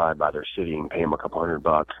certified by their city and pay them a couple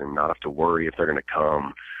 $100 and not have to worry if they're going to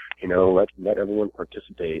come. Let everyone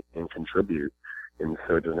participate and contribute. And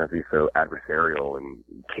so it doesn't have to be so adversarial and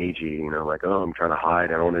cagey, like, oh, I'm trying to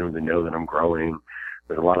hide. I don't even know that I'm growing.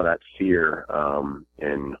 There's a lot of that fear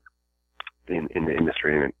in the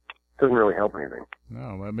industry, and it doesn't really help anything.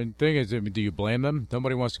 No, I mean, the thing is, do you blame them?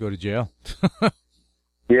 Nobody wants to go to jail.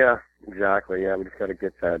 Yeah, exactly. Yeah, we just got to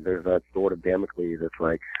get that. There's that sword of Damocles that's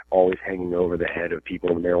like always hanging over the head of people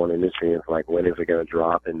in the marijuana industry. It's like, when is it going to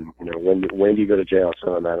drop? And when do you go to jail? It's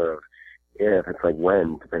not a matter of if, it's like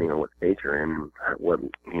when, depending on what state you're in, what,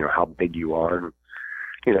 how big you are. And,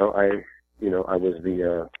 I was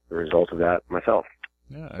the result of that myself.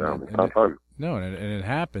 Yeah, so it's not fun. No, and it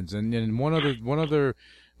happens. And one other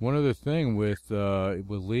thing with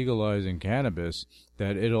legalizing cannabis,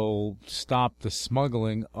 that it'll stop the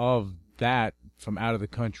smuggling of that from out of the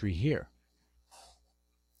country here.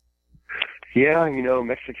 Yeah,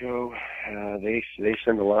 Mexico, they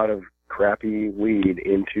send a lot of crappy weed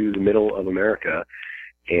into the middle of America,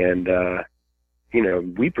 and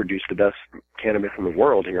we produce the best cannabis in the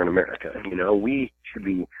world here in America. We should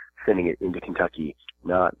be sending it into Kentucky,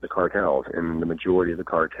 not the cartels, and the majority of the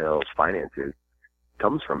cartels' finances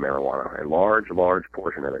comes from marijuana. A large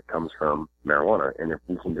portion of it comes from marijuana, and if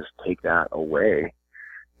we can just take that away,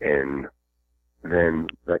 and then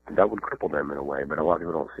that would cripple them in a way, but a lot of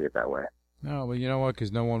people don't see it that way. No, but you know what?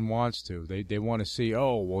 Because no one wants to. They want to see,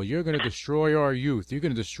 oh, well, you're going to destroy our youth. You're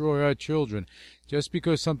going to destroy our children. Just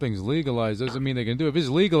because something's legalized doesn't mean they can do it. If it's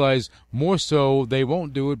legalized, more so, they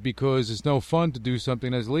won't do it because it's no fun to do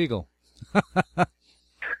something that's legal.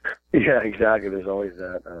 Yeah, exactly. There's always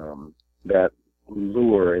that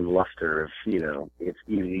lure and luster of, it's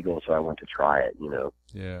illegal, so I want to try it,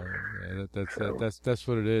 Yeah, that's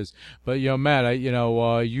what it is. But Matt,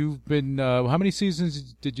 you've been how many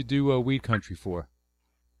seasons did you do Weed Country for?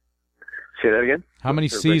 Say that again. How many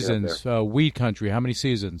seasons? Weed Country. How many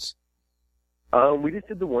seasons? We just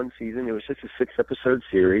did the one season. It was just a 6-episode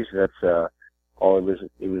series. That's all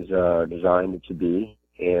it was designed to be.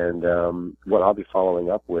 And what I'll be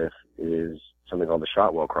following up with is something called the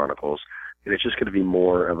Shotwell Chronicles. And it's just going to be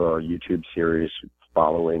more of a YouTube series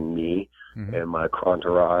following me and my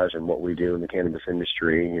entourage and what we do in the cannabis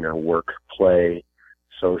industry, work, play,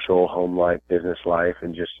 social, home life, business life,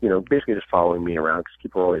 and just, basically just following me around, because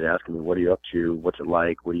people are always asking me, what are you up to? What's it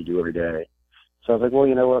like? What do you do every day? So I was like, well,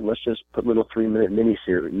 you know what? Let's just put little 3-minute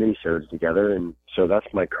minisodes together. And so that's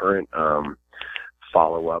my current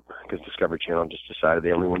follow-up, because Discovery Channel just decided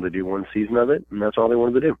they only wanted to do one season of it, and that's all they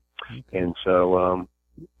wanted to do. And so,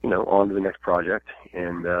 on to the next project.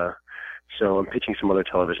 And so I'm pitching some other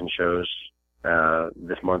television shows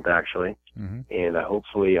this month, actually. And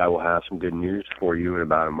hopefully I will have some good news for you in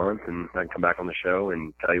about a month, and I can come back on the show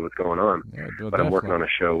and tell you what's going on. Yeah, but I'm working on a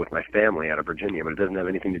show with my family out of Virginia, but it doesn't have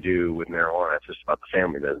anything to do with marijuana. It's just about the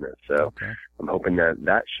family business. So I'm hoping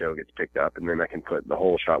that show gets picked up, and then I can put the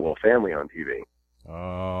whole Shotwell family on TV.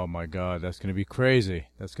 Oh, my God, that's going to be crazy.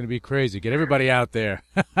 That's going to be crazy. Get everybody out there.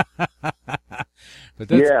 But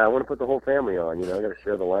yeah, I want to put the whole family on. I got to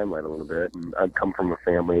share the limelight a little bit. And I come from a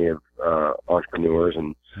family of entrepreneurs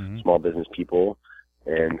and small business people.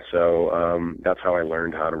 And so that's how I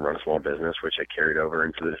learned how to run a small business, which I carried over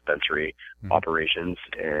into the dispensary operations.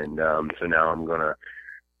 And so now I'm going to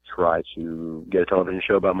try to get a television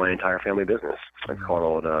show about my entire family business. It's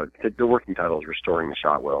called, the working title is Restoring the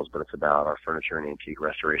Shotwells, but it's about our furniture and antique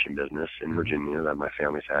restoration business in Virginia that my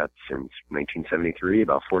family's had since 1973,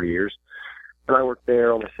 about 40 years. And I worked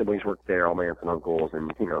there, all my siblings worked there, all my aunts and uncles,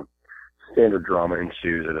 and, standard drama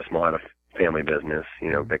ensues at a small family business,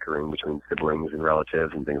 bickering between siblings and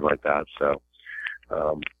relatives and things like that. So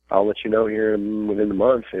I'll let you know here within the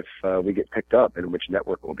month if we get picked up and which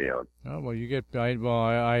network we'll be on. Oh, well,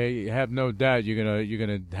 I have no doubt you're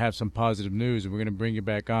gonna have some positive news, and we're gonna bring you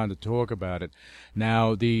back on to talk about it.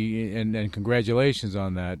 Now, and congratulations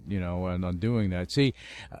on that, and on doing that. See,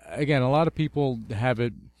 again, a lot of people have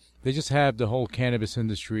it. They just have the whole cannabis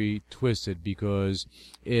industry twisted, because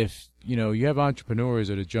if, you have entrepreneurs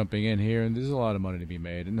that are jumping in here, and there's a lot of money to be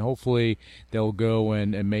made, and hopefully they'll go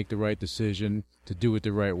and make the right decision to do it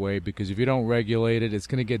the right way, because if you don't regulate it, it's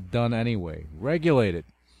going to get done anyway. Regulate it.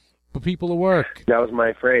 Put people to work. That was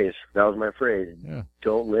my phrase. Yeah.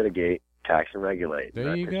 Don't litigate, tax and regulate.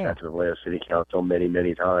 There you go. That's the Atlanta City Council many,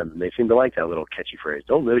 many times, and they seem to like that little catchy phrase.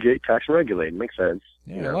 Don't litigate, tax and regulate. It makes sense.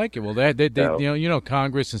 Yeah, I like it. Well, they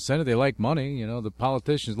Congress and Senate, they like money. The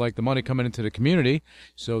politicians like the money coming into the community.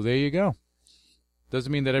 So there you go.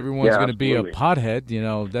 Doesn't mean that everyone's going to be a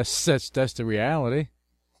pothead. That's the reality.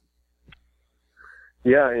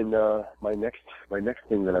 Yeah, and my next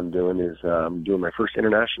thing that I'm doing is I'm doing my first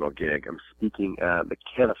international gig. I'm speaking at the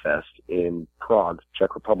CannaFest in Prague,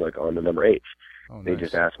 Czech Republic, on November 8th. Oh, nice. They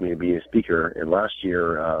just asked me to be a speaker, and last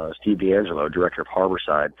year, Steve D'Angelo, director of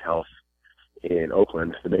Harborside Health in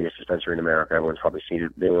Oakland, the biggest dispensary in America. Everyone's probably seen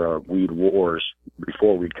it. They were on Weed Wars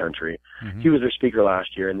before Weed Country. He was their speaker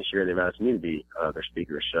last year, and this year they've asked me to be their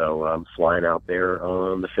speaker. So I'm flying out there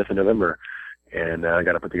on the 5th of November, and I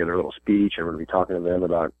got to put together a little speech. I'm going to be talking to them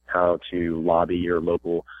about how to lobby your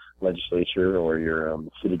local legislature or your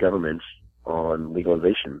city governments on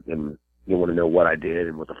legalization. And, they want to know what I did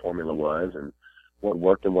and what the formula was and what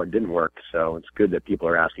worked and what didn't work. So it's good that people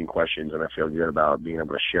are asking questions, and I feel good about being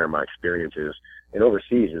able to share my experiences. And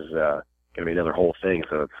overseas is going to be another whole thing,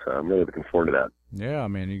 so I'm really looking forward to that. Yeah, I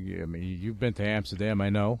mean, you've been to Amsterdam, I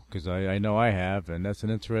know, because I know I have, and that's an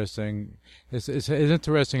interesting. It's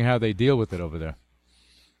interesting how they deal with it over there,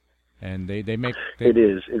 and they make. It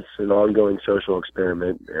is. It's an ongoing social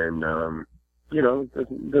experiment, and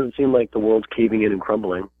it doesn't seem like the world's caving in and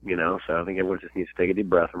crumbling. So I think everyone just needs to take a deep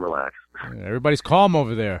breath and relax. Everybody's calm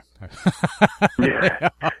over there. Yeah,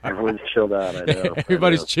 everyone's chilled out. I know.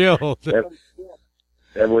 Everybody's chilled.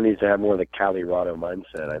 Everyone needs to have more of the Colorado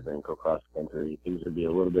mindset, I think, across the country. Things would be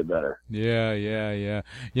a little bit better. Yeah.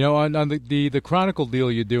 On the Chronicle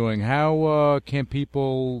deal you're doing, how can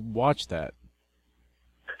people watch that?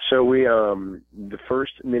 So we, the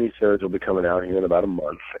first minisodes will be coming out here in about a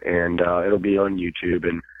month, and it'll be on YouTube.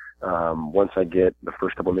 And once I get the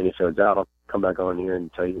first couple minisodes out, I'll come back on here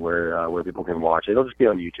and tell you where people can watch it. It'll just be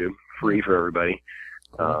on YouTube, free for everybody.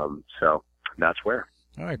 So that's where.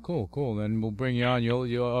 All right, cool. Then we'll bring you on.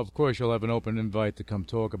 You'll of course you'll have an open invite to come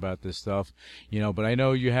talk about this stuff, But I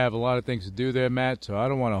know you have a lot of things to do there, Matt. So I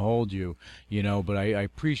don't want to hold you, But I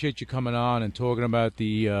appreciate you coming on and talking about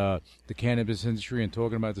the cannabis industry and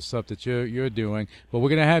talking about the stuff that you're doing. But we're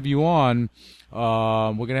gonna have you on.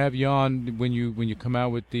 We're gonna have you on when you come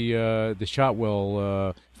out with the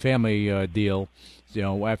Shotwell family deal.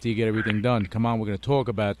 After you get everything done, come on. We're gonna talk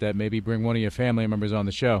about that. Maybe bring one of your family members on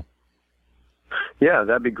the show. Yeah,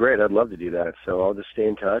 that'd be great. I'd love to do that. So I'll just stay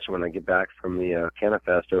in touch. When I get back from the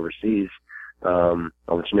CannaFest overseas, I'll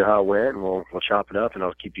let you know how it went, and we'll chop it up, and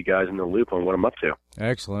I'll keep you guys in the loop on what I'm up to.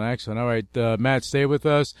 Excellent. All right, Matt, stay with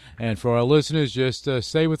us. And for our listeners, just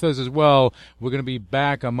stay with us as well. We're going to be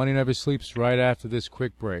back on Money Never Sleeps right after this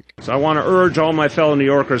quick break. So I want to urge all my fellow New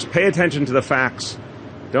Yorkers, pay attention to the facts.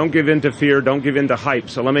 Don't give in to fear. Don't give in to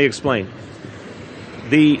hype. So let me explain.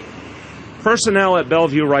 The personnel at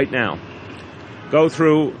Bellevue right now go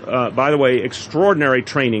through, by the way, extraordinary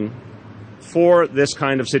training for this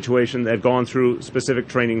kind of situation. They've gone through specific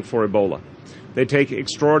training for Ebola. They take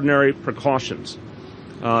extraordinary precautions.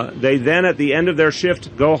 They then, at the end of their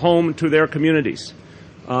shift, go home to their communities.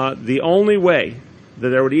 The only way that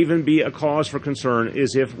there would even be a cause for concern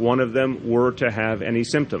is if one of them were to have any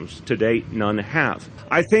symptoms. To date, none have.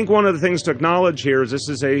 I think one of the things to acknowledge here is this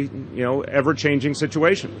is a ever-changing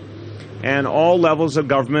situation. And all levels of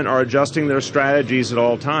government are adjusting their strategies at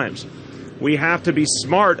all times. We have to be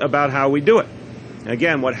smart about how we do it.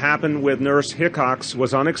 Again, what happened with Nurse Hickox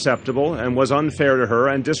was unacceptable and was unfair to her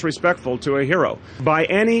and disrespectful to a hero. By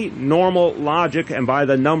any normal logic and by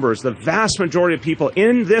the numbers, the vast majority of people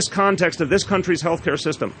in this context of this country's healthcare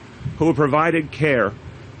system who provided care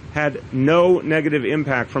had no negative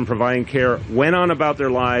impact from providing care, went on about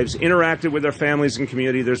their lives, interacted with their families and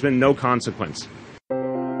community. There's been no consequence.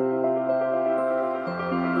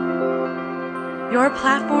 Your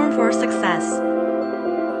platform for success.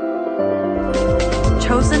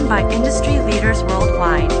 Chosen by industry leaders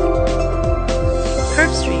worldwide.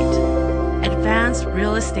 Curb Street, advanced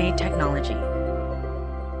real estate technology.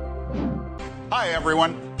 Hi,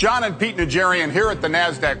 everyone. John and Pete Najarian here at the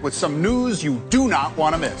NASDAQ with some news you do not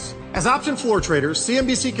want to miss. As option floor traders,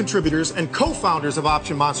 CNBC contributors, and co-founders of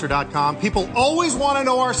OptionMonster.com, people always want to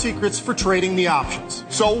know our secrets for trading the options.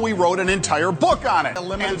 So we wrote an entire book on it. A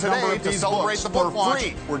limited and today, number of to these celebrate books the book for launch,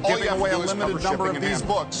 free. we're giving away a limited number of these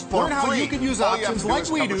books for Learn how you can use options like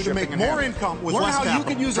we do to make more income with less capital. Learn how you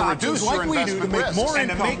can use options like we do to make more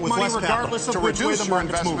income with less capital. To reduce your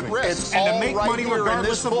investment risk. And to make money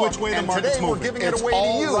regardless of which way the market's moving. It's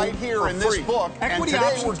all right here in this book. Equity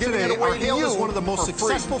options today are hailed as one of the most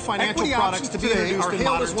successful financial products to be introduced in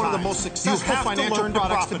modern times. One of the most successful financial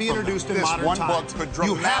products to be introduced in modern times.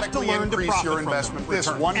 You have to learn to profit from them. This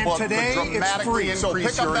one book could dramatically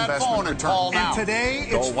increase your investment return. And today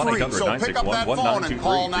it's free. So pick up that phone and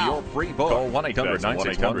call now. Call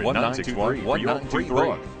 1-800-961-1923 for your free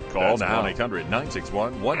book. Call now.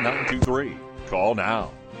 1-800-961-1923. Call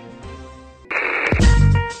now.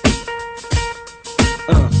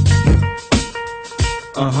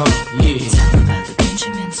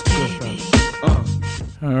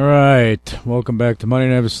 All right, welcome back to Money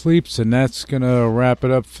Never Sleeps, and that's going to wrap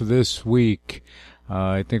it up for this week.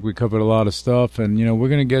 I think we covered a lot of stuff, and, we're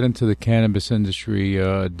going to get into the cannabis industry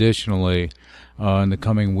additionally in the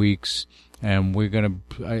coming weeks. And we're going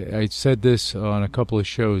to, I said this on a couple of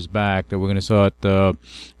shows back, that we're going to start,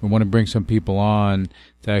 we want to bring some people on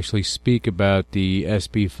to actually speak about the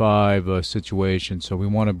SB5 situation. So we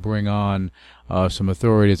want to bring on some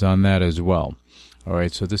authorities on that as well. All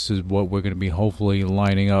right, so this is what we're going to be hopefully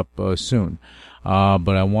lining up soon.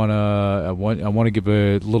 But I want to give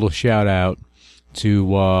a little shout out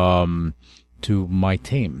to my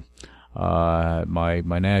team,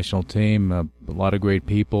 my national team. A lot of great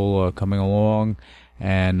people coming along,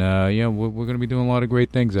 and we're going to be doing a lot of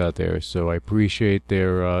great things out there. So I appreciate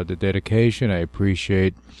their the dedication. I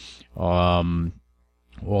appreciate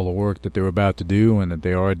all the work that they're about to do and that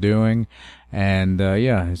they are doing. And,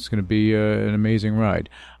 it's going to be an amazing ride.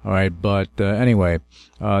 All right. But, anyway,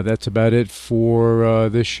 that's about it for,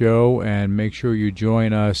 this show. And make sure you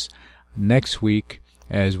join us next week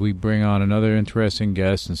as we bring on another interesting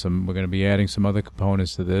guest, and we're going to be adding some other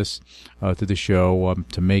components to this, to the show,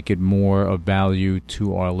 to make it more of value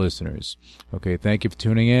to our listeners. Okay, thank you for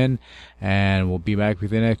tuning in, and we'll be back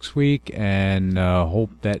with you next week, and hope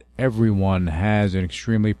that everyone has an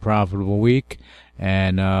extremely profitable week,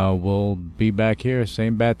 and we'll be back here,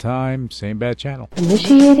 same bad time, same bad channel.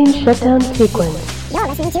 Initiating shutdown sequence. You're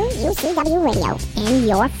listening to UCW Radio. In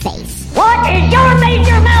your face. What is your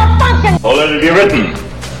major malfunction? So let it be written.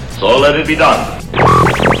 So let it be done.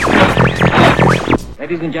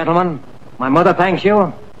 Ladies and gentlemen, my mother thanks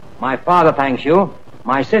you, my father thanks you,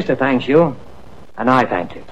 my sister thanks you, and I thank you.